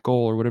 600 ship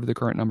goal or whatever the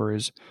current number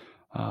is.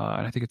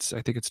 And I think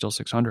it's still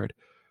 600.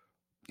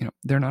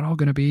 They're not all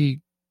going to be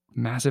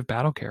massive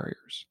battle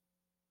carriers.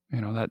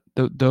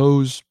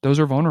 Those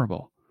are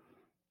vulnerable.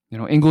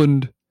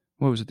 England,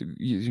 what was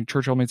it?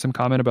 Churchill made some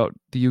comment about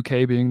the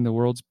UK being the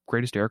world's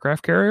greatest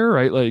aircraft carrier,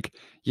 right? Like,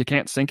 you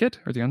can't sink it,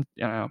 or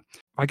if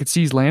I could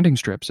seize landing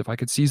strips, if I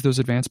could seize those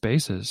advanced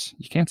bases,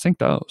 you can't sink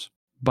those.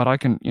 But I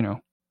can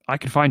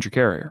find your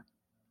carrier.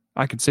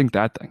 I can sink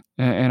that thing.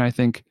 And I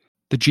think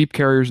the Jeep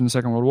carriers in the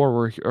Second World War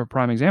were a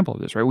prime example of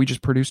this, right? We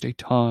just produced a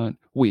ton.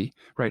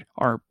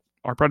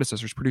 Our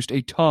predecessors produced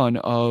a ton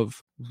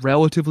of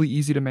relatively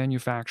easy to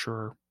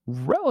manufacture,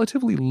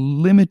 relatively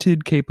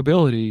limited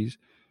capabilities.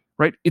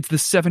 Right? It's the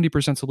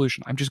 70%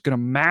 solution. I'm just going to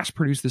mass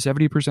produce the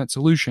 70%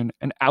 solution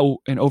and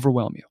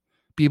overwhelm you.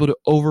 Be able to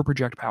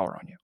overproject power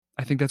on you.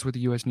 I think that's what the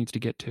U.S. needs to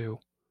get to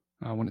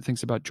when it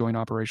thinks about joint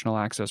operational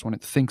access, when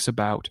it thinks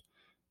about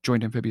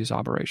joint amphibious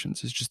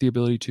operations, is just the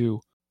ability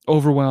to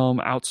overwhelm,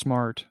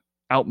 outsmart,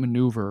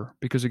 outmaneuver,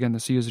 because again, the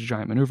sea is a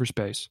giant maneuver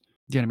space,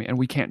 the enemy. And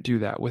we can't do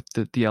that with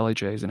the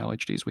LHAs and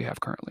LHDs we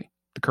have currently.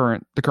 The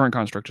current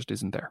construct just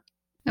isn't there.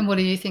 And what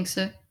do you think,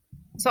 Sue?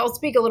 So I'll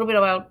speak a little bit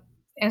about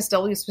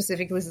NSW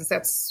specifically, since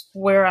that's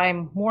where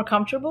I'm more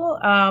comfortable.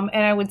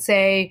 And I would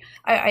say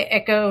I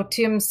echo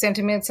Tim's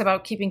sentiments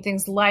about keeping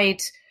things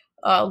light,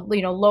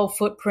 low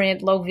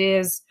footprint, low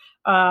vis.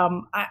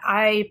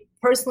 I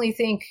personally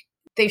think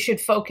they should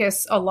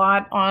focus a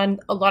lot on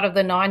a lot of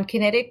the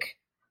non-kinetic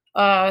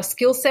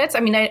skill sets.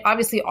 I mean,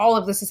 obviously all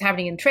of this is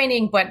happening in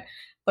training, but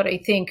I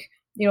think,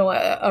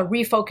 a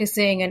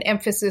refocusing and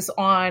emphasis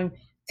on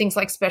things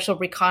like special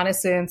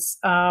reconnaissance,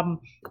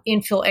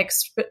 infill,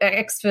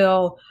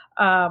 exfil,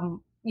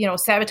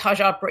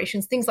 sabotage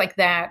operations, things like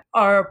that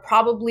are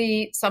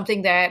probably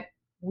something that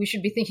we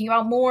should be thinking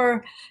about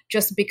more,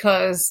 just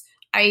because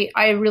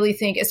I really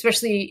think,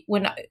 especially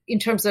in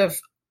terms of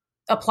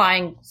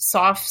applying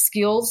soft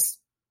skills,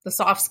 the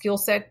soft skill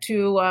set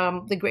to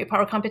the great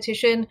power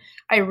competition,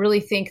 I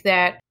really think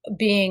that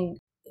being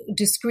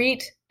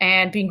discreet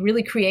and being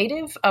really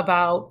creative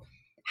about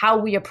how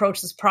we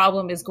approach this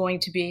problem is going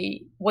to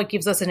be what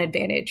gives us an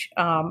advantage.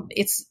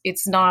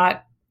 It's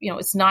not,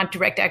 it's not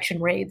direct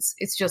action raids.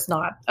 It's just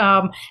not.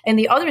 And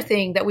the other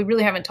thing that we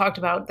really haven't talked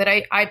about that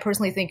I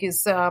personally think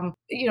is,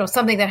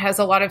 something that has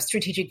a lot of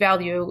strategic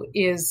value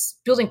is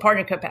building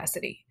partner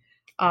capacity.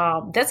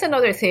 That's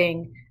another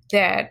thing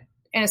that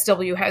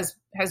NSW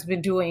has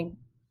been doing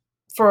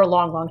for a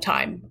long, long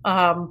time.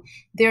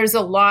 There's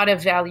a lot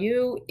of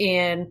value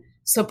in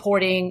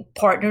supporting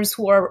partners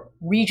who are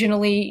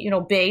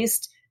regionally,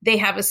 based. They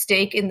have a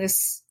stake in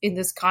this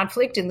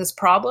conflict, in this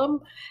problem,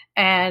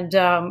 and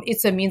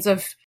it's a means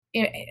of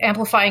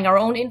amplifying our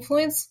own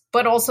influence,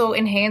 but also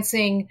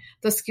enhancing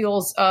the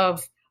skills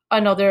of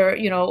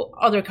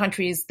other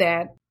countries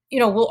that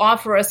will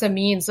offer us a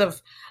means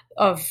of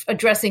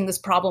addressing this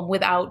problem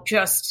without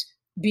just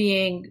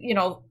being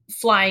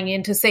flying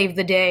in to save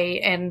the day.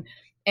 And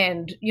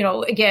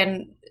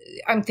again,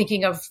 I'm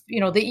thinking of the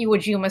Iwo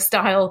Jima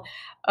style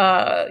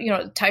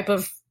type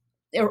of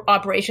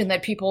operation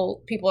that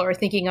people are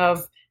thinking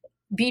of.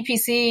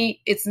 BPC,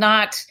 it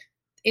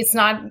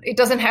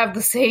doesn't have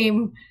the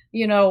same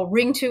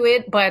ring to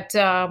it, but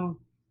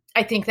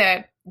I think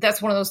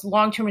that's one of those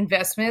long-term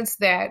investments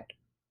that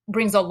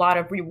brings a lot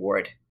of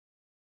reward.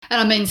 And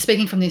I mean,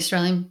 speaking from the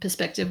Australian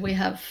perspective, we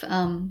have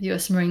the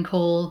US Marine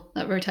Corps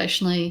that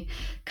rotationally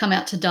come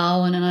out to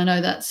Darwin, and I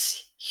know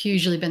that's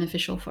hugely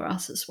beneficial for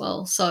us as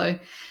well. So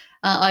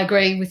I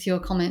agree with your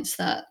comments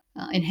that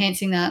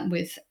enhancing that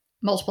with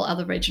multiple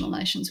other regional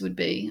nations would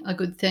be a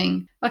good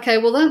thing. Okay,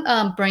 well,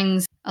 that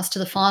brings us to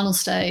the final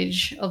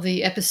stage of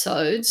the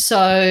episode.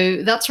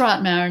 So that's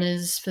right,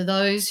 Mariners. For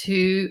those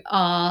who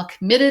are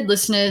committed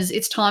listeners,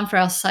 it's time for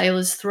our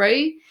Sailors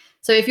 3.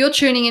 So if you're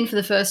tuning in for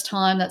the first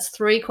time, that's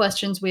 3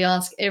 questions we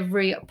ask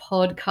every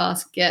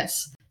podcast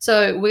guest.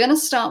 So we're going to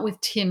start with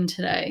Tim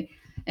today.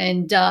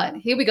 And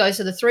here we go.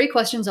 So the 3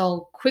 questions,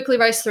 I'll quickly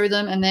race through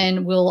them and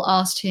then we'll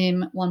ask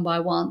Tim one by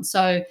one.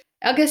 So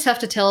our guests have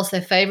to tell us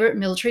their favorite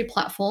military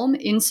platform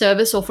in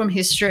service or from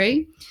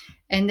history,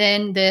 and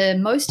then their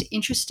most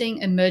interesting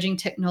emerging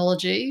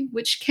technology,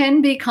 which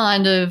can be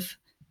kind of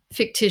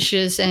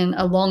fictitious and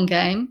a long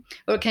game,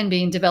 or it can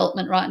be in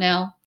development right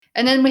now.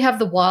 And then we have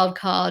the wild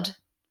card.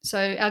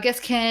 So our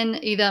guests can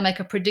either make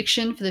a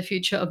prediction for the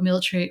future of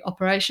military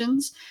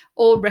operations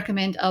or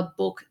recommend a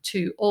book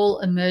to all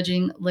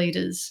emerging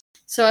leaders.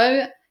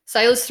 So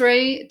Sailors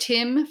 3,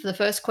 Tim, for the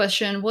first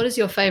question, what is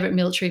your favorite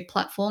military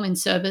platform in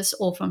service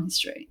or from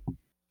history?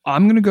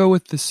 I'm going to go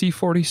with the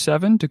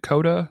C-47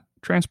 Dakota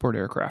transport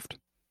aircraft.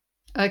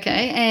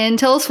 Okay, and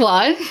tell us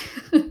why.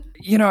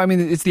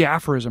 It's the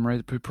aphorism,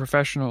 right?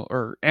 Professional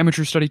or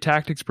amateur study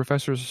tactics,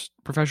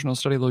 professional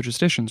study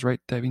logisticians, right?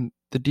 I mean,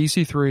 the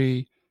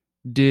DC-3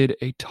 did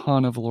a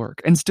ton of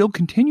work and still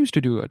continues to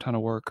do a ton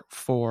of work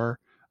for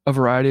a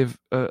variety of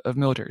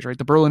militaries, right?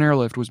 The Berlin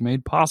Airlift was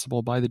made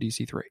possible by the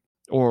DC-3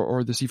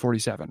 or the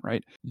C-47,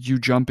 right? You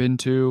jump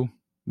into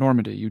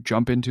Normandy, you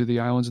jump into the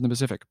islands in the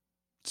Pacific,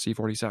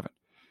 C-47.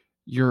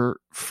 Your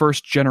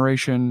first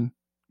generation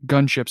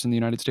gunships in the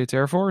United States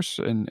Air Force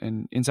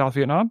and in South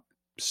Vietnam,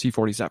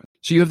 C-47.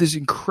 So you have this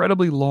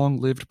incredibly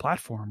long-lived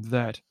platform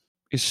that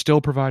is still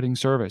providing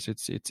service.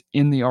 It's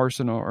in the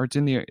arsenal, or it's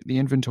in the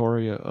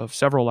inventory of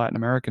several Latin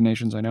American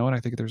nations I know, and I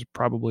think there's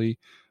probably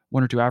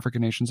 1 or 2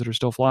 African nations that are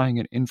still flying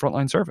it in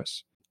frontline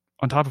service.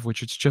 On top of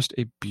which, it's just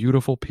a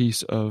beautiful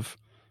piece of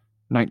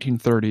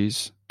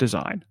 1930s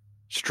design.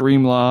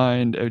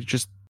 Streamlined,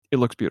 it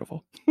looks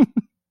beautiful.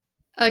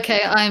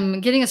 Okay,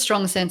 I'm getting a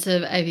strong sense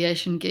of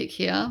aviation geek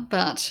here,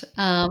 but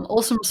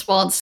awesome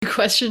response.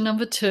 Question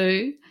number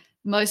 2,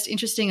 most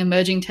interesting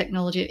emerging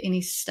technology at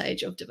any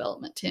stage of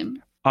development,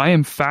 Tim? I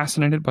am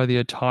fascinated by the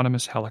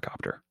autonomous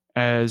helicopter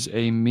as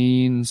a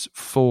means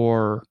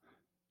for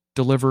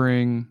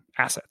delivering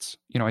assets.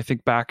 I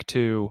think back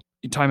to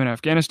time in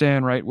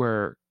Afghanistan, right,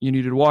 where you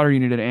needed water, you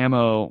needed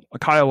ammo. A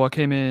Kiowa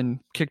came in,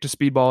 kicked a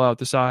speedball out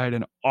the side,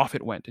 and off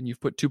it went. And you've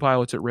put 2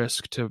 pilots at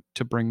risk to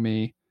bring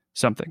me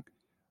something.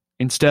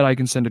 Instead, I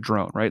can send a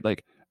drone, right?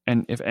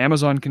 And if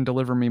Amazon can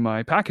deliver me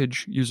my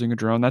package using a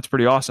drone, that's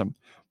pretty awesome.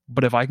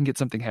 But if I can get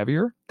something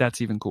heavier,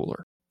 that's even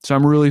cooler. So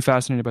I'm really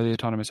fascinated by the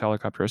autonomous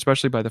helicopter,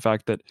 especially by the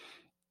fact that,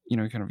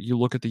 you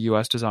look at the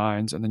US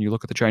designs and then you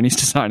look at the Chinese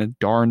design and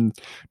darn,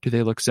 do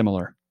they look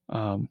similar.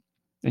 And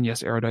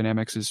yes,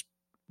 aerodynamics is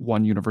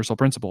one universal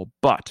principle,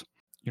 but,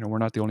 we're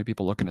not the only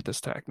people looking at this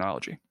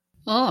technology.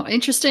 Oh,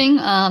 interesting.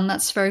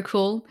 That's very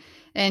cool.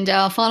 And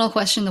our final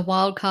question, the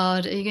wild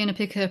card, are you going to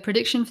pick a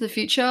prediction for the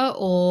future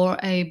or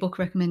a book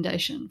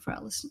recommendation for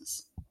our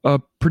listeners? A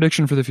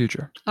prediction for the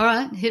future. All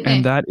right, hit me.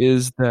 And that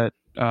is that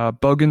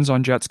bogans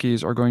on jet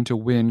skis are going to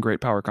win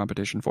great power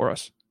competition for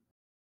us.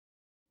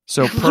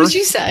 So what did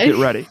you say? Get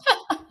ready.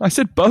 I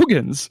said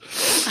bogans.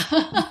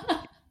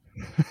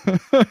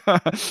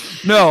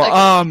 No, okay.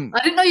 I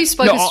didn't know you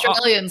spoke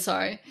Australian.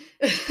 Sorry.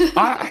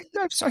 I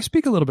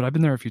speak a little bit. I've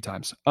been there a few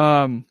times.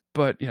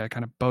 But yeah,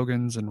 kind of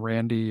bogans and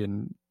Randy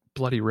and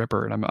Bloody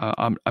Ripper, and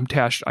I'm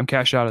cashed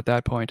out at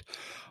that point.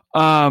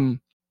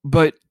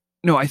 But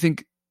no, I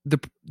think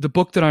the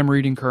book that I'm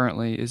reading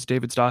currently is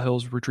David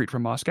Stahill's Retreat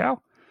from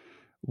Moscow,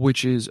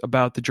 which is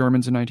about the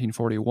Germans in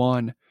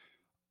 1941.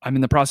 I'm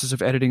in the process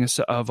of editing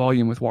a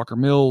volume with Walker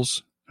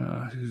Mills,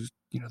 who's,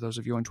 those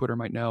of you on Twitter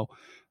might know,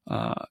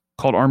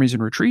 called Armies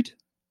in Retreat.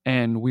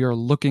 And we are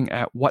looking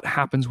at what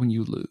happens when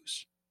you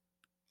lose.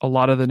 A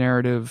lot of the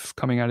narrative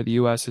coming out of the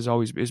U.S.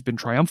 has been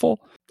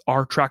triumphal.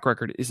 Our track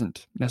record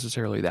isn't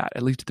necessarily that,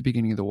 at least at the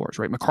beginning of the wars,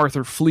 right?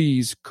 MacArthur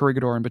flees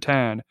Corregidor and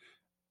Bataan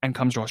and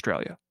comes to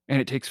Australia.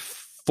 And it takes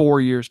 4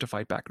 years to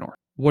fight back north.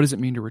 What does it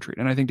mean to retreat?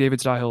 And I think David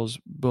Stihill's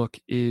book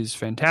is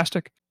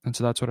fantastic. And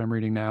so that's what I'm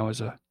reading now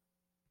as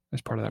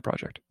part of that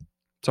project.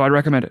 So I'd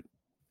recommend it.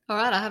 All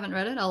right, I haven't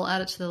read it. I'll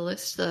add it to the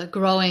list, the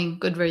growing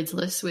Goodreads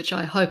list, which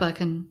I hope I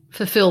can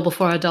fulfill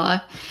before I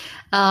die.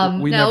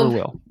 We never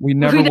will. We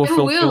never will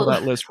fulfill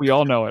that list. We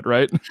all know it,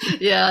 right?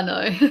 Yeah, I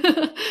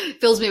know.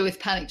 Fills me with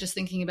panic just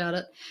thinking about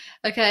it.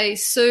 Okay,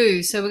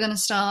 Sue, so we're going to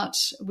start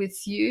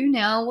with you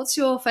now. What's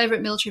your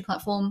favorite military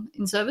platform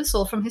in service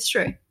or from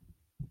history?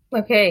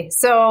 Okay,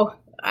 so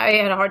I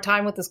had a hard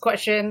time with this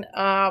question,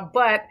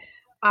 but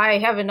I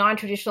have a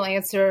non-traditional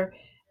answer.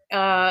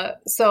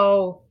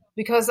 So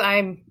because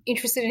I'm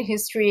interested in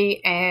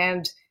history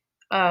and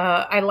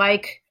I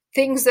like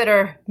things that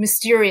are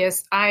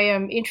mysterious, I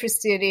am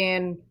interested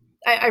in,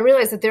 I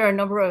realize that there are a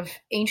number of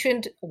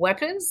ancient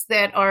weapons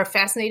that are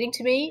fascinating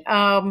to me.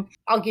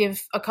 I'll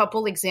give a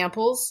couple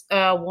examples.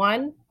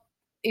 One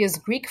is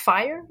Greek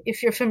fire,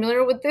 if you're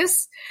familiar with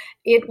this.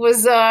 It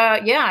was,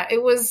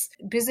 it was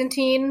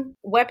Byzantine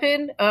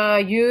weapon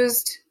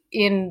used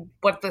in,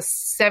 the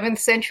 7th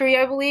century,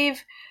 I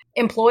believe,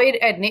 employed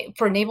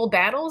for naval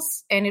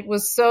battles. And it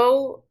was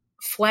so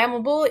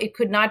flammable, it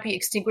could not be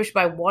extinguished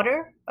by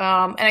water.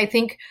 And I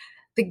think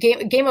the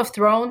Game of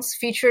Thrones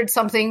featured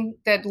something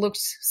that looked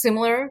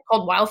similar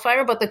called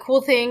wildfire. But the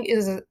cool thing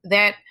is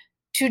that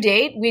to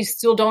date, we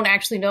still don't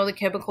actually know the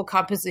chemical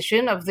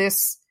composition of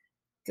this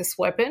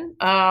weapon.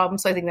 So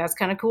I think that's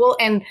kind of cool.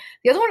 And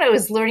the other one I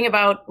was learning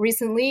about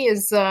recently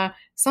is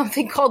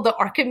something called the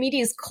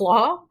Archimedes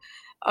claw.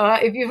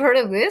 If you've heard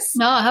of this.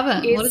 No, I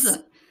haven't. What is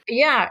it?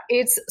 Yeah,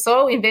 it's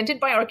invented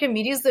by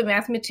Archimedes, the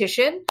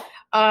mathematician.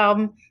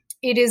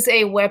 It is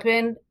a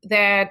weapon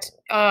that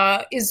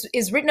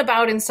is written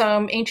about in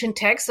some ancient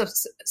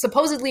texts,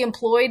 supposedly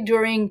employed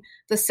during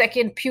the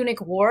Second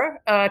Punic War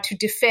to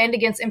defend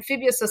against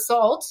amphibious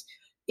assault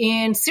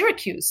in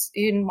Syracuse,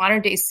 in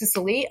modern-day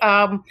Sicily.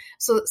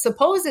 So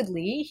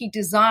supposedly he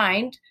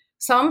designed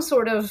some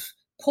sort of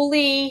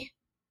pulley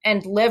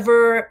and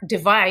lever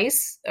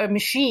device, a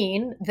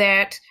machine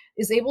that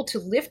is able to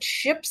lift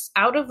ships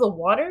out of the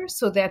water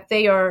so that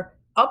they are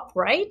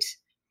upright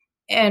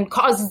and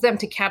causes them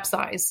to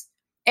capsize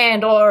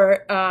and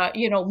or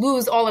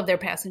lose all of their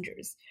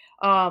passengers.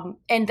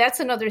 And that's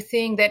another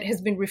thing that has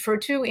been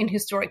referred to in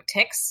historic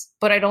texts,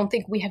 but I don't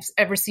think we have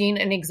ever seen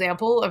an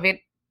example of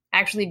it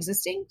actually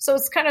existing. So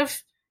it's kind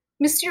of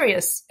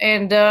mysterious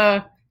and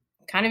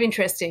kind of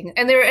interesting.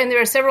 And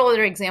there are several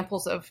other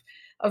examples of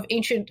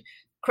ancient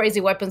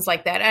crazy weapons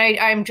like that.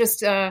 I'm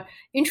just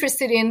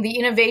interested in the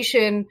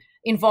innovation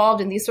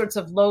involved in these sorts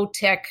of low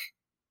tech,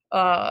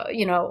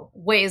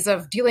 ways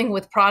of dealing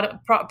with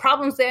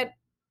problems that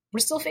we're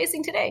still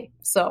facing today.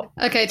 So,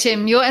 okay,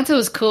 Tim, your answer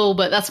was cool,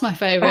 but that's my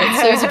favorite.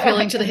 Sue's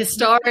appealing to the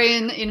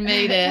historian in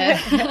me there.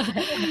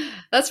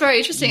 That's very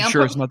interesting.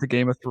 Sure, it's not the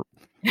Game of Thrones.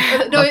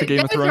 No, not the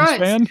Game of Thrones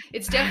fan.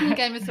 It's definitely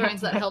Game of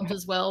Thrones that helped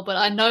as well, but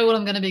I know what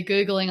I'm going to be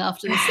Googling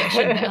after this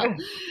session now.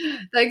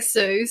 Thanks,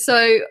 Sue.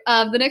 So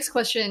the next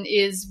question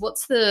is,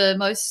 what's the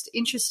most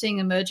interesting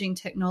emerging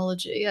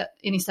technology at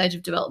any stage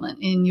of development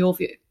in your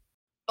view?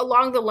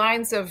 Along the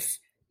lines of,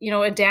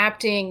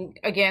 adapting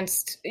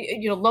against,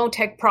 low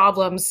tech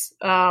problems,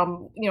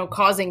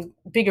 causing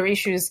bigger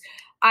issues,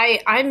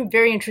 I'm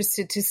very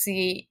interested to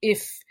see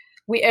if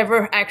we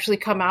ever actually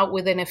come out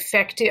with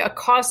a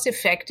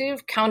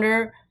cost-effective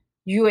counter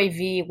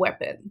UAV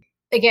weapon.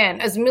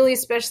 Again, as a military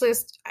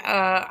specialist,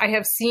 I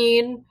have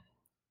seen,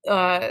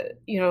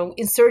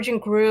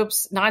 insurgent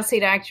groups,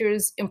 non-state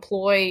actors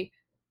employ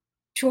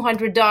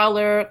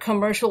 $200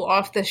 commercial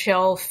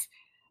off-the-shelf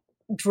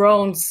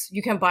drones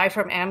you can buy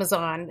from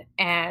Amazon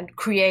and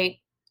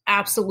create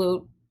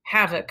absolute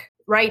havoc.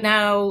 Right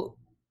now,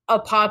 a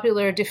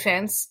popular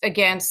defense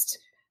against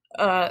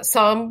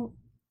some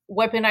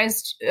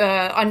weaponized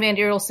unmanned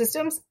aerial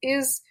systems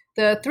is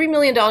the $3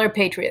 million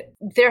Patriot.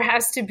 There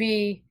has to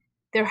be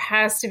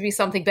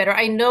something better.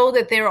 I know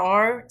that there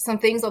are some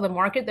things on the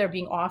market that are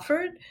being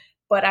offered,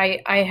 but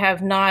I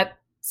have not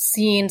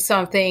seen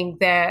something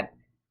that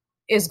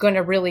is going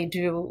to really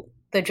do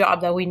the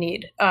job that we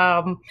need.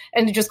 And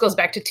it just goes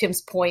back to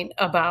Tim's point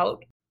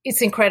about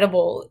it's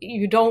incredible.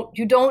 You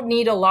don't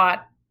need a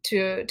lot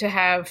to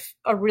have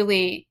a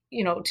really,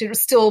 to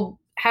still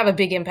have a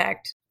big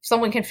impact.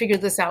 Someone can figure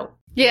this out.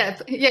 Yeah.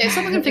 If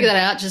someone can figure that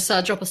out, just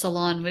drop us a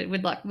line.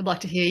 We'd like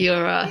to hear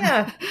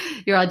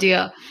your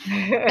idea.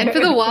 And for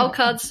the wild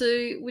card,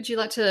 Sue, would you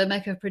like to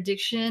make a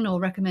prediction or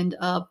recommend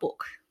a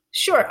book?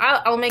 Sure,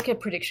 I'll make a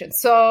prediction.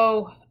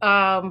 So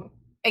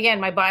again,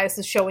 my bias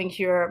is showing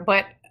here,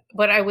 but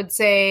I would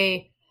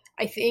say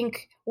I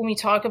think when we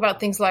talk about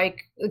things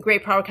like the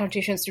great power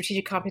competition,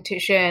 strategic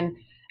competition,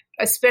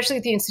 especially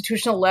at the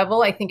institutional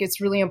level, I think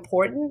it's really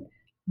important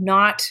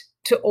not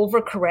to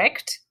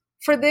overcorrect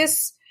for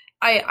this.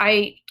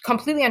 I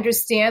completely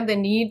understand the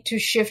need to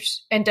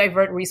shift and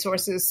divert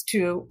resources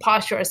to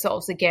posture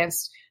ourselves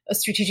against a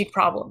strategic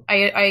problem.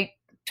 I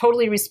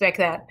totally respect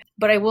that.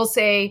 But I will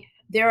say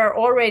there are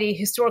already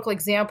historical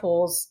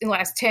examples in the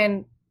last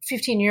 10,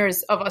 15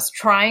 years of us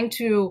trying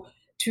to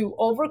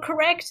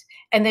overcorrect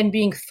and then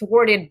being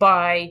thwarted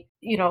by,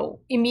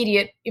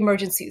 immediate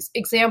emergencies.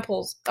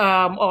 Examples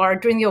are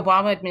during the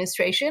Obama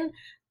administration,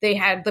 they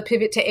had the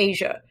pivot to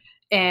Asia.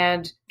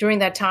 And during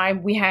that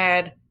time, we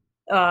had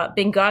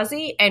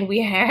Benghazi and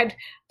we had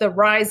the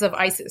rise of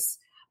ISIS.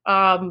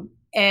 I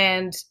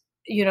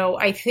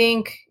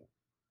think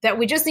that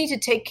we just need to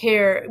take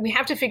care. We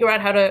have to figure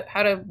out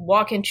how to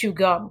walk and chew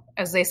gum,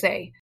 as they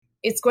say.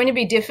 It's going to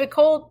be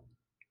difficult.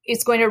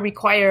 It's going to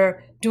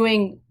require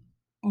doing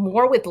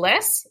more with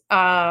less.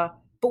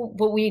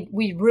 But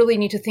we really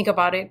need to think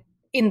about it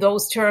in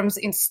those terms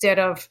instead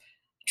of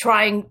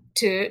trying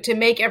to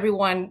make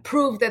everyone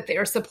prove that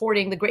they're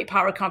supporting the great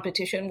power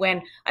competition,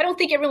 when I don't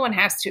think everyone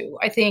has to.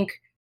 I think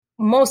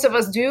most of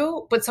us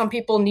do, but some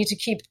people need to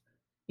keep,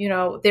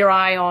 their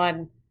eye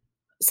on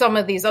some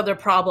of these other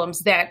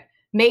problems that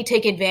may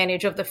take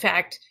advantage of the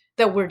fact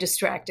that we're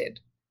distracted.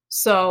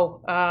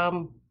 So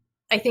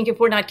I think if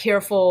we're not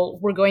careful,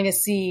 we're going to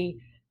see,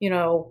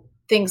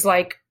 things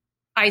like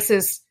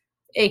ISIS,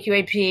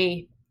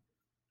 AQAP,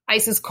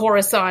 ISIS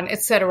Khorasan,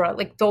 etc.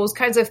 Like those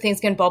kinds of things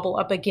can bubble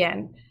up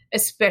again,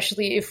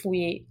 especially if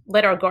we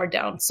let our guard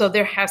down. So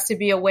there has to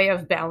be a way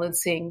of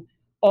balancing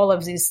all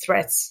of these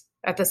threats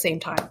at the same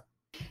time.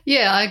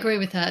 Yeah, I agree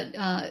with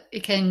that.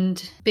 It can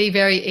be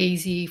very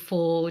easy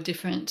for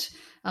different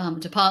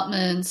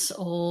departments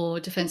or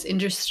defense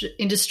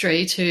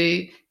industry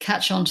to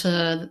catch onto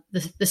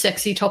the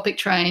sexy topic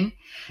train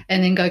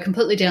and then go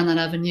completely down that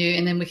avenue,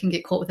 and then we can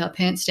get caught with our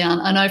pants down.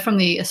 I know from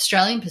the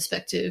Australian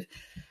perspective,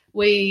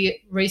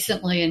 we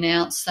recently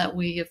announced that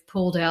we have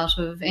pulled out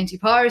of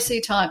anti-piracy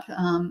type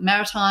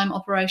maritime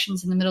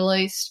operations in the Middle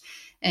East,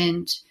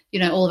 and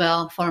all of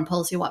our foreign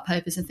policy white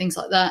papers and things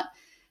like that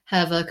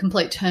have a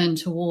complete turn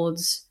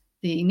towards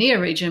the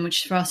NEAR region,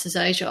 which for us is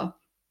Asia.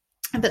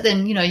 But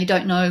then, you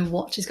don't know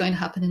what is going to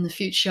happen in the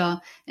future,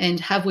 and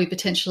have we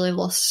potentially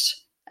lost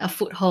our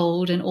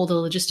foothold and all the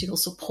logistical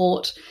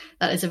support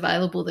that is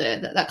available there.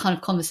 That kind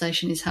of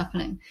conversation is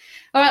happening.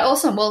 All right,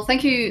 awesome. Well,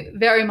 thank you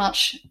very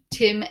much,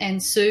 Tim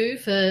and Sue,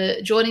 for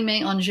joining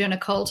me on Je ne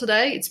Colle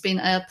today. It's been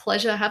a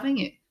pleasure having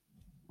you.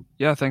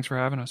 Yeah, thanks for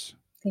having us.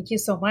 Thank you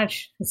so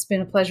much. It's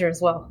been a pleasure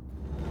as well.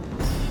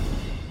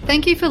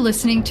 Thank you for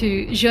listening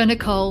to Je ne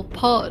Colle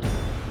Pod.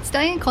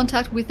 Stay in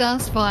contact with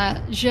us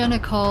via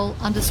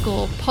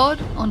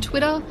jenecolle_pod on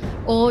Twitter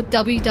or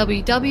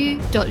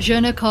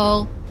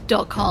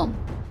www.jenecolle.com.